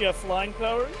 Don't you have flying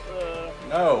powers?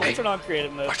 No. Turn on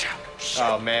creative mode. Watch out. Shit.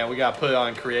 Oh man, we gotta put it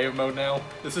on creative mode now.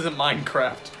 This isn't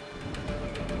Minecraft.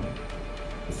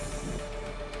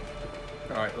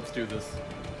 Alright, let's do this.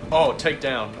 Oh, take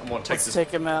down. I'm gonna take Let's this. take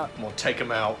him out. I'm gonna take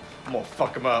him out. I'm gonna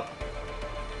fuck him up.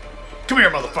 Come here,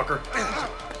 motherfucker.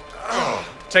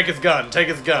 Take his gun. Take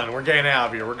his gun. We're getting out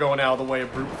of here. We're going out of the way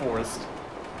of brute forest.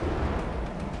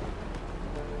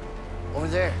 Over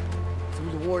there.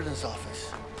 Through the warden's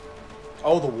office.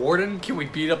 Oh, the warden? Can we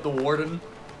beat up the warden?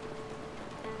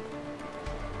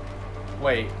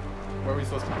 Wait. Where are we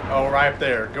supposed to? Oh, right up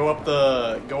there. Go up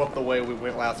the way we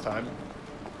went last time.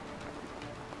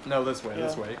 No, this way.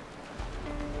 This way.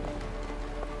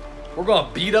 We're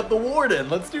gonna beat up the warden.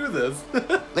 Let's do this.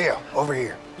 Leo, over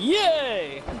here.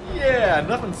 Yay! Yeah,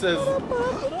 nothing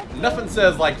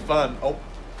says like fun. Oh,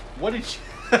 what did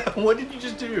you, what did you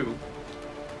just do?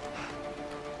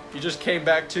 You just came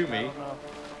back to me.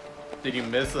 Did you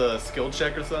miss a skill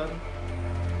check or something?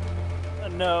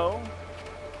 No.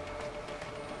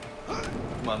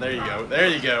 Come on, there you go. There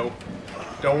you go.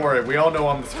 Don't worry, we all know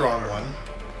I'm the strong one.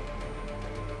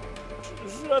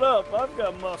 Shut up, I've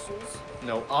got muscles.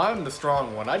 No, I'm the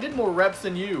strong one. I did more reps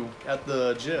than you at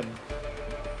the gym.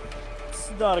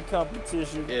 It's not a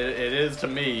competition. It is to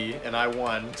me, and I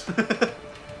won.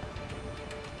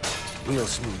 Real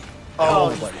smooth. Oh,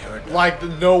 nobody heard that. Like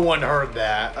no one heard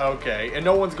that. Okay, and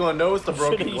no one's gonna notice the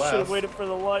broken You glass. should have waited for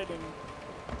the lightning.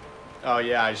 Oh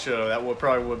yeah, I should have. That would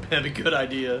probably would have been a good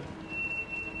idea.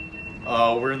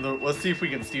 We're in the. Let's see if we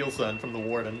can steal something from the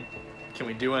warden. Can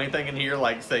we do anything in here,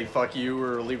 like say "fuck you"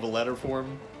 or leave a letter for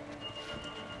him?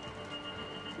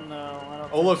 No, I don't.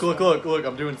 Oh look!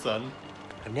 I'm doing something.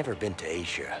 I've never been to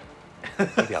Asia.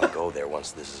 Maybe I'll go there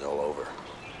once this is all over.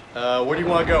 Where do you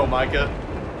want to go, Micah?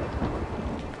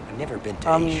 I've never been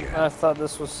to Asia. I thought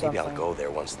this was something. Maybe I'll go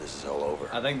there once this is all over.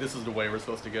 I think this is the way we're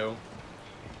supposed to go.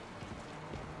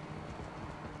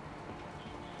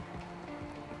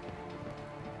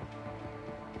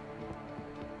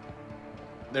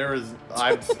 There is.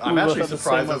 I'm actually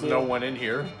surprised there's no one in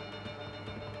here.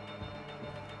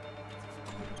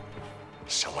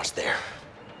 Someone's there.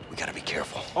 We gotta be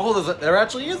careful. Oh, there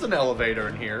actually is an elevator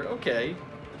in here. Okay.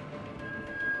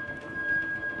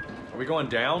 Are we going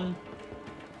down?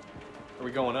 Or are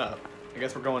we going up? I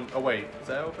guess we're going. Oh wait, is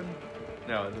that open?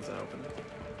 No, it isn't open.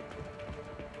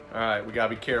 All right, we gotta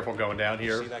be careful going down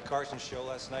here. See that Carson show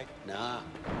last night? Nah.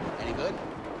 Any good?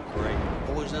 Great.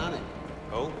 Who was on it?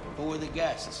 Who? Who were the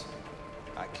guests?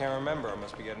 I can't remember. I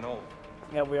must be getting old.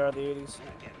 Yeah, we are the 80s. You're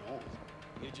not getting old.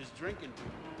 You're just drinking too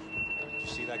much. Did you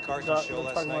see that Carson show We're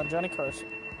last talking night? about Johnny Carson.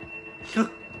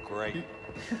 Great.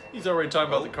 He's already talking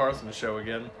about the Carson show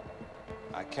again.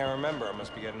 I can't remember. I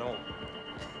must be getting old.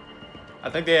 I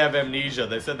think they have amnesia.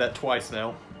 They said that twice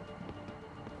now.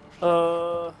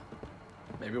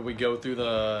 Maybe we go through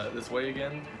this way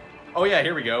again? Oh yeah,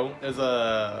 here we go. There's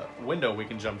a window we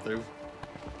can jump through.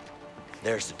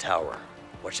 There's the tower.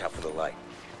 Watch out for the light.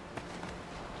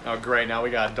 Oh great, now we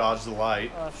gotta dodge the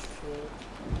light. Oh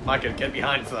shit. Micah, get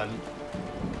behind, son.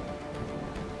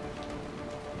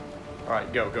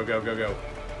 Alright, go, go, go, go, go.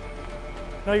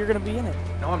 No, you're gonna be in it.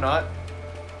 No, I'm not.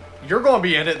 You're gonna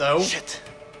be in it, though. Shit.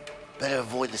 Better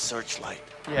avoid the searchlight.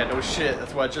 Yeah, no shit.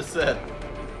 That's what I just said.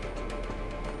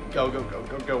 Go, go, go,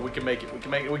 go, go. We can make it. We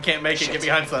can make it. We can't make it. Get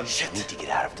behind, son. Shit. Need to get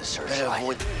out of the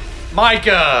searchlight.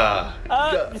 Micah!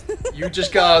 You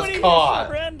just got us caught.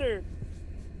 Surrender.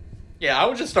 Yeah, I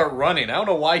would just start running. I don't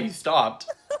know why he stopped.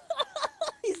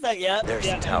 He's not yet. There's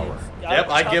the tower. Yep,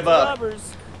 I give up.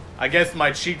 I guess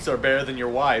my cheeks are better than your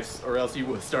wife's, or else you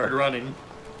would start running.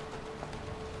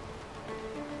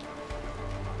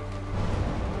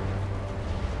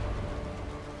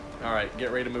 Alright,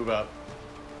 get ready to move up.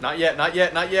 Not yet, not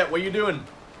yet, not yet. What are you doing?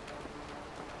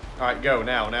 Alright, go.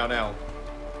 Now, now, now.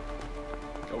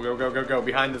 Go, go, go, go, go.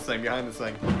 Behind this thing, behind this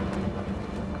thing.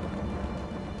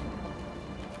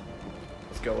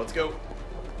 Let's go, let's go.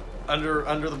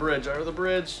 Under the bridge, under the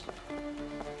bridge.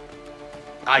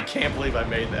 I can't believe I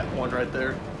made that one right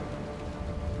there.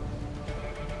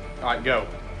 Alright, go.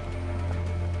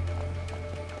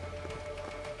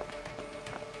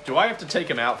 Do I have to take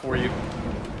him out for you?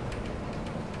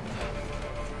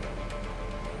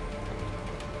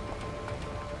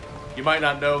 You might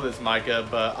not know this, Micah,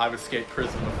 but I've escaped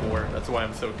prison before. That's why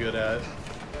I'm so good at it.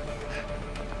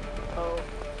 Oh.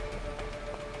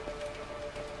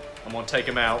 I'm gonna take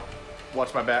him out.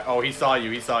 Watch my back. Oh, he saw you.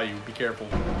 He saw you. Be careful.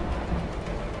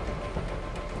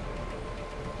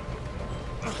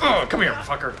 Oh, come here,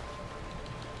 fucker.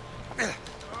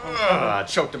 I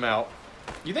choked him out.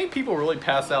 You think people really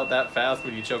pass out that fast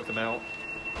when you choke them out?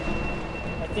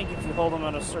 I think if you hold them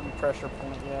at a certain pressure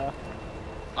point, yeah.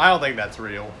 I don't think that's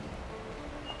real.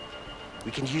 We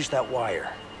can use that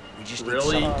wire. We just need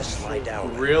Really? something to slide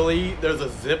down. Really? There's a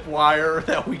zip wire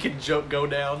that we can go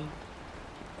down?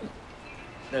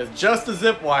 There's just a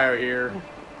zip wire here.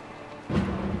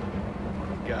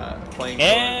 Got plain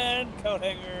And coat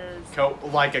hangers.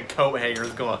 like a coat hanger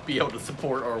is gonna be able to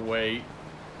support our weight.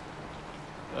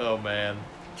 Oh man.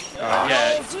 Alright,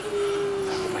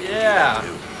 yeah.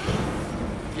 Yeah.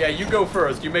 Yeah, you go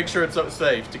first. You make sure it's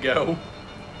safe to go.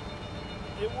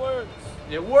 It works.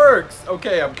 It works!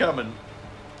 Okay, I'm coming.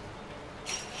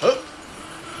 Huh.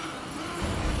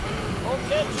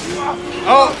 Okay.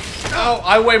 Oh! Oh,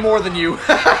 I weigh more than you.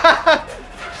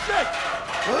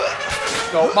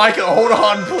 No, Micah, hold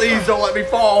on, please don't let me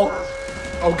fall.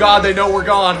 Oh god, they know we're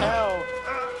gone. Ow.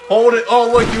 Hold it.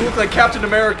 Oh look, you look like Captain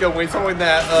America when he's holding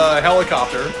that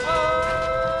helicopter.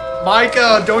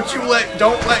 Micah, don't let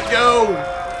go.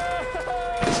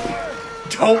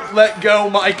 Don't let go,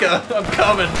 Micah. I'm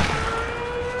coming.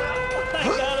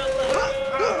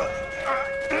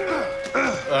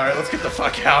 Alright, let's get the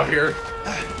fuck out of here.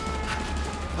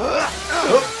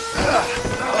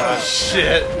 Oh,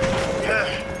 shit.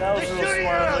 That was real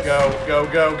smart. Go, go,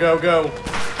 go, go, go.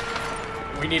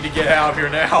 We need to get out of here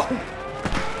now.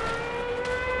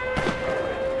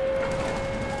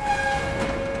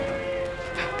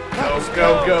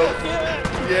 Go, go, go.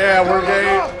 Yeah, we're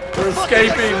we're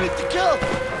escaping.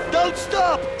 Don't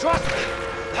stop! Trust me!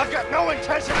 I've got no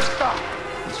intention to stop!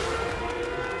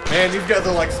 Man, these guys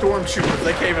are like stormtroopers.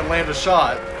 They can't even land a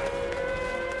shot.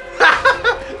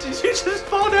 Did you just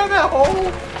fall down that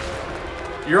hole?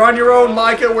 You're on your own,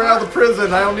 Micah. We're out of the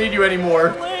prison. I don't need you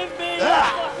anymore. Leave me.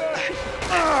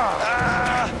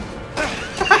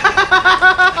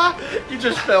 You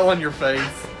just fell on your face.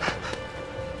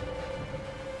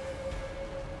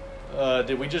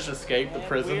 Did we just escape the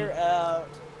prison? We're out.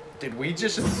 Did we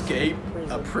just escape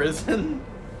a prison?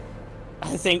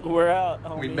 I think we're out.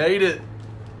 Homie. We made it.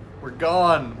 We're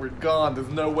gone. We're gone. There's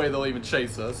no way they'll even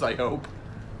chase us, I hope.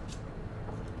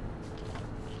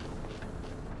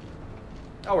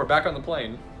 Oh, we're back on the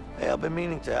plane. Hey, I've been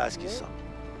meaning to ask you something.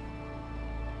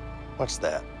 What's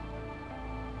that?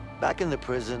 Back in the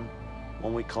prison,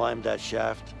 when we climbed that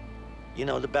shaft, you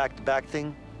know, the back-to-back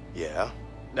thing? Yeah.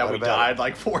 That we died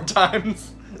like 4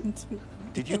 times.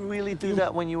 Did you really do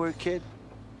that when you were a kid?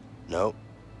 No.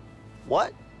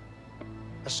 What?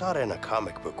 I saw it in a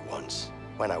comic book once,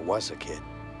 when I was a kid.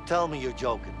 Tell me you're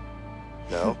joking.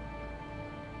 No.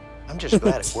 I'm just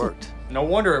glad it worked. No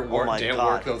wonder it Oh my didn't God.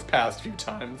 work those past few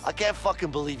times. I can't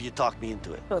fucking believe you talked me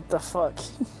into it. What the fuck?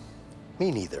 Me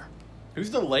neither.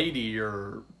 Who's the lady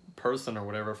or person or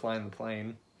whatever flying the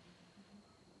plane?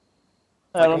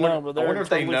 I don't know, but I they're wonder if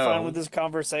totally they know. fine with this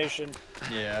conversation.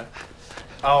 Yeah.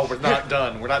 Oh, we're not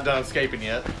done. We're not done escaping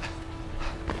yet.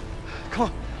 Come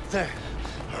on, there.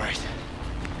 All right.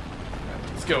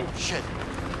 Let's go. Shit.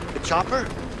 The chopper?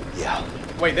 Yeah.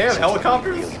 Wait, they have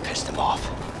helicopters? Really pissed them off.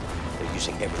 They're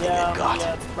using everything Yeah, they've got.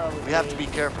 yeah, it's probably We have to be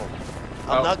careful.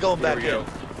 I'm Oh, not going here back we in. go.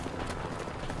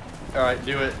 All right,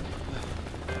 do it.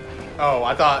 Oh,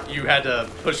 I thought you had to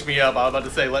push me up. I was about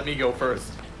to say, let me go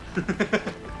first.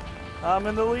 I'm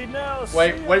in the lead now.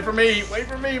 Wait for me. Wait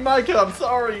for me, Micah. I'm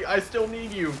sorry. I still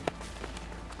need you.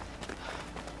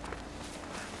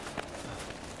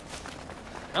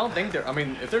 I don't think they're, I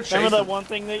mean, if they're chasing... Remember that one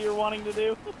thing that you're wanting to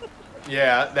do?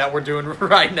 Yeah, that we're doing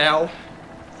right now.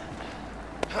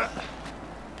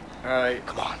 Alright.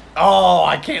 Come on. Oh,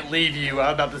 I can't leave you. I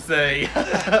was about to say.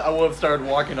 I would have started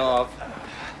walking off.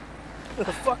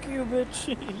 Fuck you,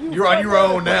 bitch. You're on your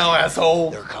own now,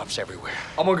 asshole. There are cops everywhere.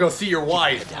 I'm gonna go see your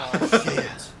wife.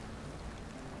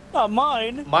 Not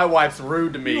mine. My wife's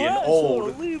rude to me You and asshole,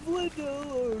 old. leave Linda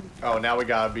alone. Oh, now we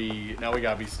gotta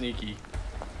be sneaky.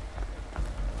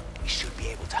 We should be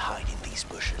able to hide in these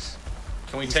bushes.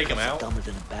 Can we take him out? Dumber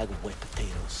than a bag of wet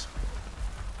potatoes.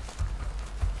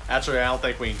 Actually, I don't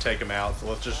think we can take him out, so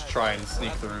let's just try and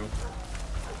sneak through.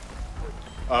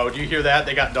 Oh, do you hear that?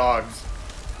 They got dogs.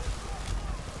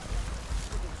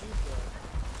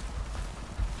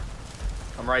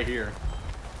 I'm right here.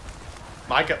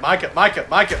 Micah, Micah, Micah,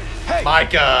 Micah, Hey,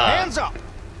 Micah! hands up!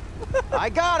 I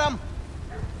got him.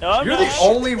 No, You're the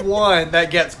only one that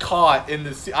gets caught in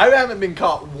this. I haven't been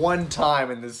caught one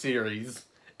time in this series.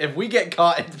 If we get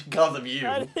caught, it's because of you.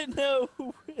 I didn't know.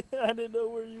 I didn't know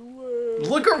where you were.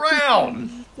 Look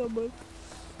around.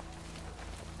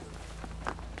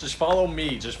 Just follow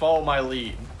me. Just follow my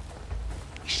lead.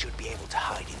 We should be able to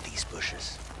hide in these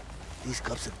bushes. These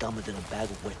cubs are dumber than a bag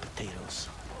of wet potatoes.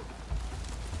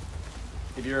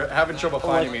 If you're having trouble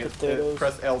finding me, potatoes.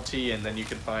 press LT and then you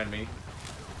can find me.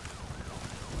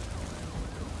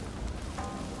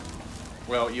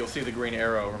 Well, you'll see the green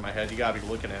arrow over my head. You gotta be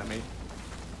looking at me.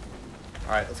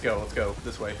 Alright, let's go. Let's go.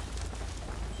 This way.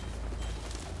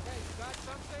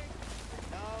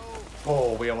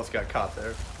 Oh, we almost got caught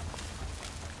there.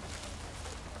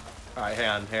 Alright, hang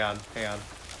on.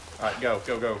 Alright, go.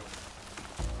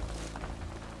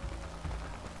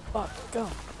 Fuck, go.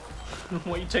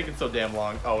 Why are you taking so damn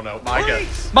long? Oh no, Micah!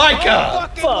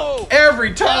 Micah! Fuck.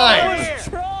 Every I time! was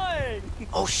trying.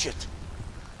 Oh shit!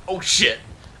 Oh shit!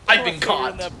 I've been You're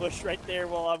caught! in that bush right there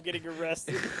while I'm getting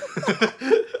arrested.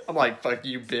 I'm like, fuck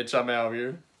you, bitch, I'm out of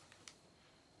here.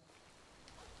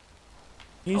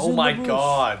 He's Oh in my the bush.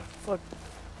 god. Fuck.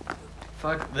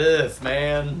 Fuck this,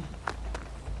 man.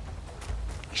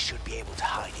 We should be able to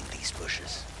hide in these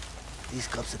bushes. These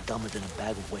cubs are dumber than a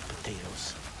bag of wet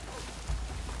potatoes.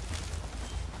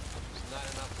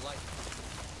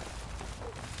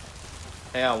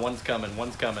 Yeah, one's coming.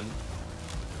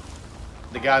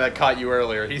 The guy that caught you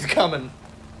earlier, he's coming.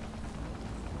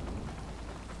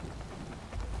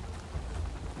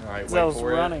 Alright, I wait was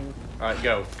for running. it. Alright,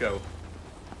 go.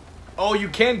 Oh, you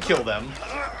can kill them.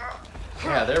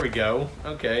 Yeah, there we go.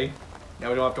 Okay. Now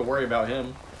we don't have to worry about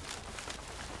him.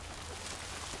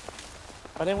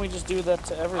 Why didn't we just do that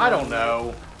to everyone? I don't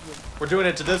know. We're doing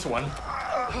it to this one.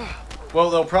 Well,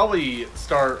 they'll probably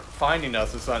start finding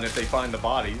us, son, if they find the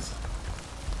bodies.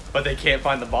 But they can't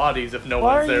find the bodies if no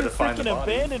Why one's are there you to find the freaking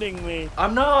bodies. abandoning me?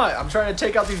 I'm not. I'm trying to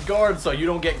take out these guards so you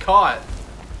don't get caught.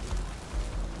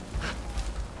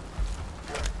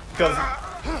 Because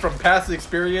from past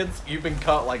experience, you've been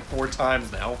caught like 4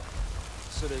 times now.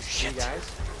 So there's 3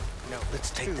 guys? No.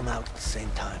 Let's take them out at the same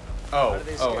time. Oh, How do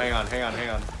they oh, scare hang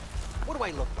on. What do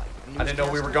I look like? I didn't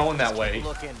know we were going that way.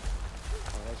 Looking. Oh,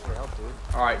 thanks for help, dude.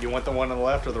 All right, you want the one on the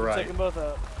left or the right? Take them both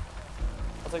out.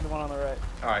 I'll take the one on the right.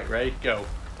 All right, ready? Go.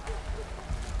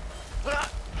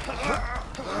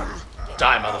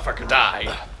 Die, motherfucker,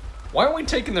 die. Why aren't we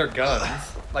taking their guns?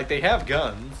 Like, they have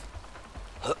guns.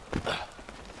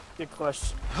 Good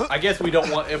question. I guess we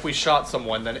don't want, if we shot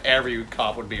someone, then every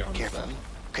cop would be on us then.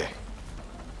 Okay.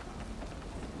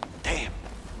 Damn.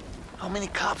 How many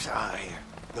cops are out here?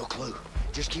 No clue.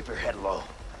 Just keep your head low.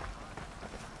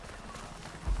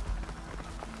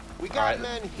 We got Alright,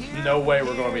 men here. no way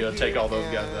we're going to be able to take here, all those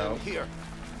guys and out. Here.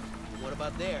 What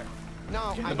about there? No,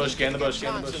 Get in the I bush, need get in to the bush, get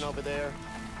get in the Johnson bush. over there.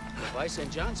 If I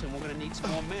send Johnson, we're gonna need some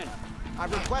more men. I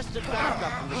requested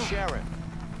backup from the sheriff.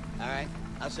 All right,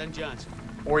 I'll send Johnson.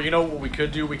 Or you know what we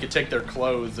could do? We could take their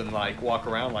clothes and like walk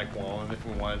around like one if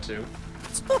we wanted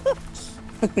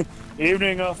to.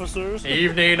 Evening, officers.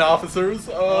 Evening, officers.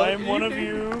 I'm one of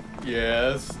you.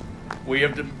 Yes, we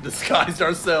have disguised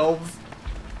ourselves.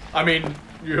 I mean,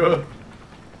 yeah.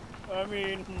 I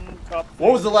mean, cop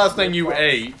What was the last thing you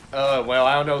ate? Well,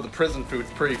 I don't know. The prison food's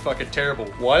pretty fucking terrible.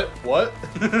 What? What?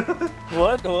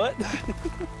 What?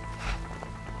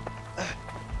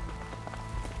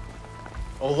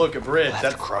 Oh, look, a bridge. We'll have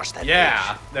That's to cross that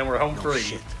yeah. bridge. Then we're home No free.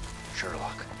 shit,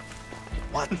 Sherlock.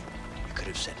 What? You could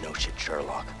have said no shit,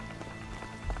 Sherlock.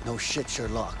 No shit,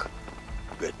 Sherlock.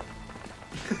 Good.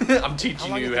 I'm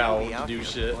teaching you how to do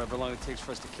shit. However long it takes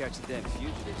for us to catch the damn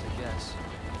fugitives, I guess.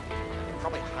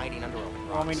 Probably hiding under a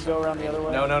rock. Want me to go around the other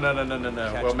way? No.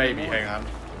 Catch Well, him maybe. in the Hang on.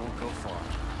 Don't go far.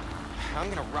 I'm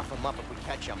gonna rough him up if we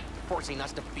catch him, forcing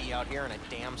us to be out here in a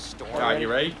damn storm. All right, you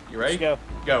ready? You ready? Let's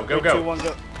go. Go, 3, 2, 1,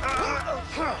 go.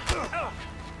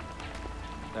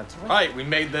 That's right. We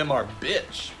made them our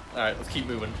bitch. All right, let's keep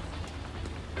moving.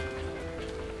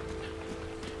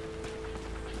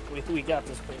 We got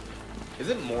this, baby. Is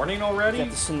it morning We already? got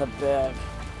this in the bag.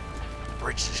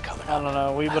 Bridge is coming I up. don't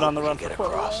know. We've been on the run for Get quite a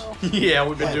across. while. Yeah,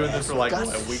 we've been Yeah, doing man, this for like got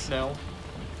what, a this. week now.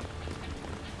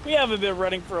 We haven't been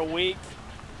running for a week.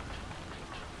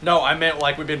 No, I meant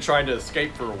like we've been trying to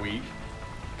escape for a week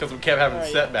because we kept having Oh,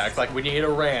 yeah. setbacks. Like we need a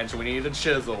wrench, we need a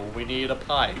chisel, we need a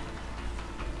pipe.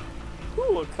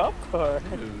 Ooh, a cop car.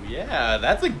 Ooh, yeah,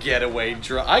 that's a getaway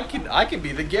drive. I can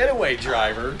be the getaway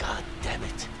driver. God damn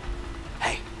it.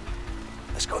 Hey,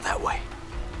 let's go that way.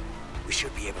 We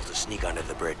should be able to sneak under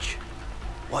the bridge.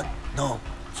 What? No,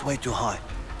 it's way too high.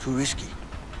 Too risky.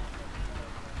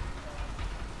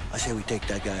 I say we take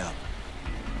that guy out.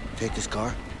 Take this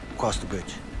car, cross the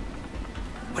bridge.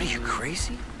 What are you,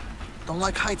 crazy? Don't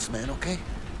like heights, man, okay?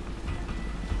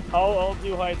 I'll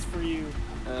do heights for you.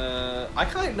 I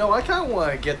kind of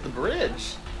want to get the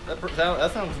bridge.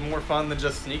 That sounds more fun than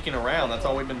just sneaking around. That's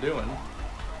all we've been doing.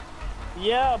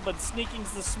 Yeah, but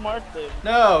sneaking's the smart thing.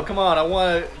 No, come on. I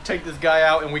want to take this guy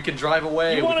out and we can drive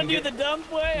away. You We want can to do get- the dumb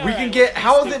way? We Alright, can get. let's be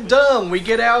How is it stupid. done? We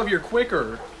get out of here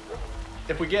quicker.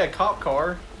 If we get a cop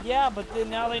car. Yeah, but then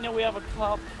now they know we have a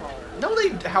cop car. No,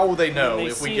 how will they know They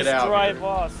if we see get us out drive here?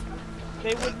 off.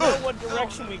 They would know what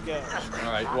direction we go.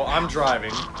 All right. Well, I'm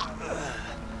driving.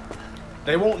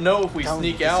 They won't know if we Tell 'em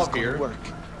sneak this is out gonna here. Work.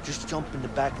 Just jump in the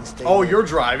back and stay. Oh, there. you're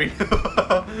driving.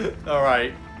 All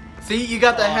right. See, you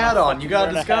got the hat on. You got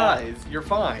a wearing a hat. disguise. You're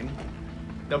fine.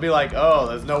 They'll be like, oh,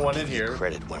 there's no one in here.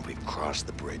 Credit when we cross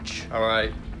the bridge. All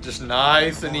right. Just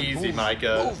nice and Come on, easy, move,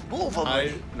 Micah. move nice,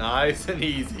 already. nice and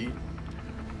easy.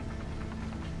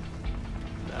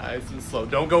 Nice and slow.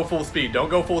 Don't go full speed. Don't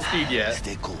go full speed yet.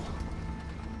 Stay cool.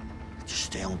 Just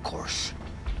stay on course.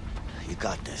 You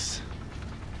got this.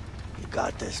 You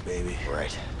got this, baby.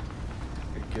 Right.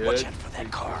 You're good. Watch out for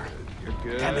that car. You're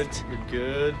good. Damn it. You're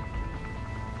good.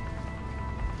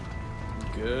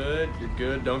 You're good. You're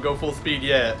good. Don't go full speed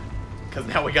yet. Because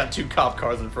now we got 2 cop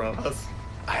cars in front of us.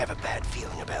 I have a bad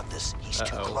feeling about this. He's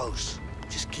too Uh-oh. close.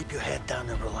 Just keep your head down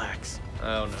and relax.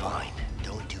 Oh, no. Fine.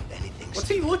 Don't do anything. What's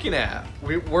he looking at?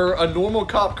 We're a normal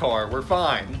cop car. We're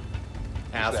fine.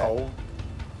 that? Asshole.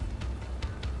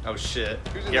 Oh, shit.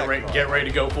 Who's in Get that ready, car? get ready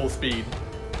to go full speed.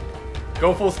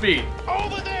 Go speed.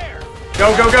 Over there!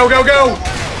 Go, go, go, go, go!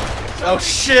 Oh,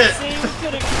 shit. See, we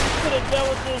could have dealt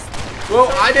with this. Well,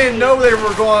 I didn't know they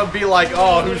were going to be like,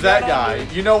 oh, who's that guy?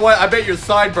 You know what? I bet your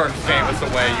sideburns famous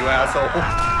away, you asshole.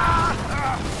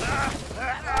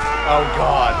 Oh,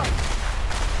 God.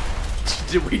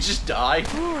 Did we just die?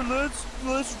 Oh,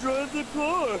 let's drive the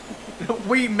car.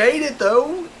 We made it,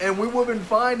 though, and we would have been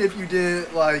fine if you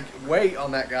didn't, like, wait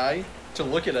on that guy to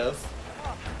look at us.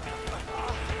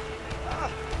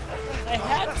 I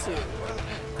had to.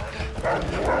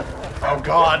 Oh,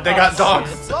 God, they got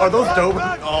dogs. Are those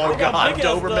Doberman? Oh, God,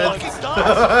 big-ass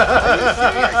Doberman.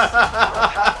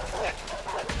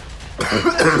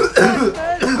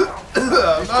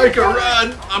 Micah,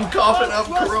 run! I'm coughing up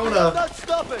Corona. Not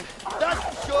stopping. That's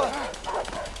for sure.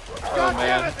 Oh,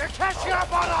 man. They're catching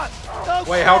up on us!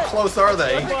 Wait, how close are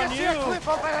they? On you. Cliff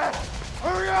up ahead!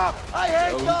 Hurry up! I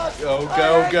hate dogs. Go,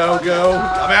 go, go, go.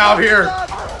 I'm out of here.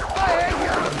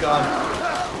 Oh, God.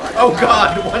 Oh,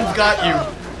 God, one's got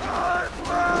you.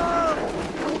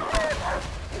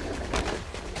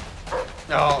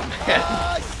 Oh,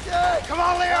 man. Come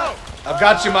on, Leo! I've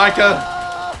got you, Micah.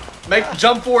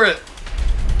 Jump for it.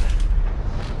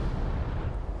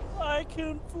 I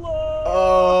can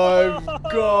fly. I've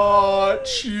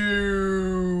got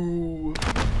you.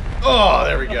 Oh,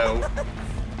 there we go.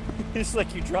 It's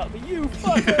like you dropped me, you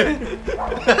fucker.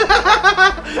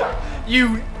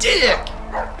 You dick.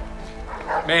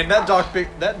 Man, that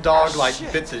dog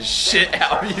like bit the shit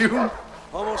out of you.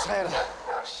 Almost had him.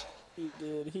 He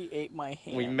did. He ate my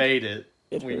hand. We made it.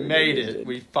 It We hurt, made it it. did.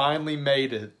 We finally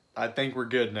made it. I think we're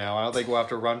good now. I don't think we'll have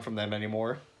to run from them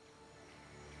anymore.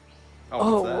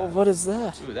 Oh, what's that? what is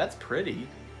that? Ooh, that's pretty.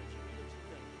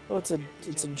 Oh, it's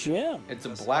a gem. It's a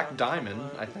black diamond,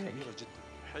 I think.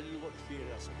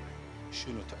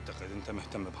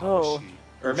 Oh.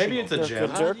 Or maybe it's a gem.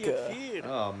 Durka.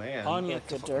 Oh man.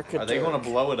 Durka. Are they going to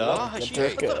blow it up?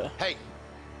 Hey,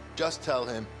 just tell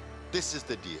him this is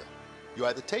the deal. You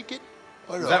either take it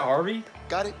or Is not. that Harvey?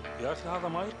 Got it?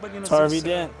 It's Harvey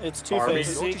Dent. It's Harvey.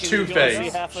 Two-Face. See, Two-Face. You can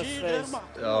see half his face.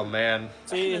 Oh man.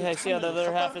 See how the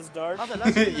other half is dark?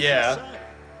 Yeah.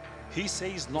 He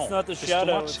says no. It's not the It's too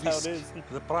shadow, much it's how it risk. is.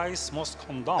 The price must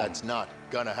come down. That's not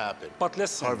gonna happen. But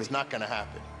listen, Harvey, it's not gonna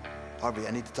happen. Harvey,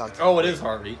 I need to talk to you. Oh, it is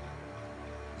Harvey. You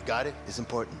got it? It's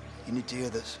important. You need to hear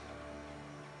this.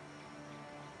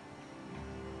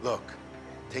 Look,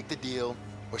 take the deal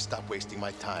or stop wasting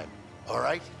my time. All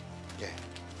right? Yeah.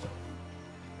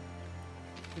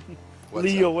 What's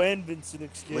Leo up? and Vincent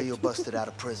escaped. Leo busted out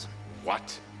of prison.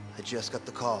 What? I just got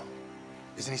the call.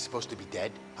 Isn't he supposed to be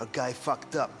dead? Our guy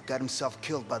fucked up. Got himself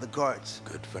killed by the guards.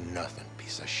 Good for nothing,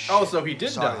 piece of shit. Oh, so he did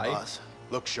Sorry, die. boss.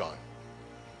 Look, Sean,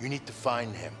 you need to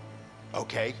find him,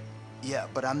 okay? Yeah,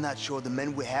 but I'm not sure the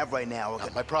men we have right now are Not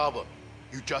gonna... my problem.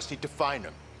 You just need to find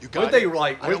him. You got What it? they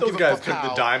like? I What don't those give a guys fuck took the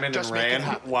how, diamond and just make it ran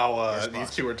happen. while Yes, these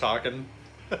boss. two were talking?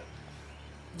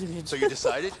 So you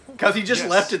decided? Because he just Yes.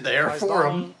 left it there price for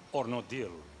down him. or no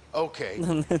deal. Okay.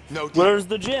 No deal. Where's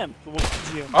the gem?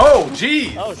 Oh,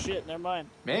 jeez. Oh shit, never mind.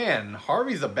 Man,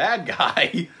 Harvey's a bad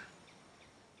guy.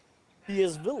 He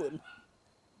is villain.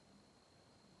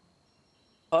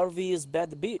 Harvey is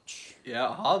bad bitch.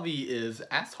 Yeah, Harvey is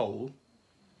asshole.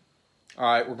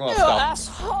 All right, we're gonna You stop.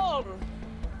 asshole!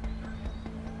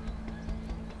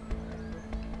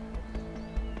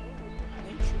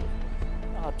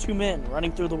 Nature. Two men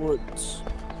running through the woods.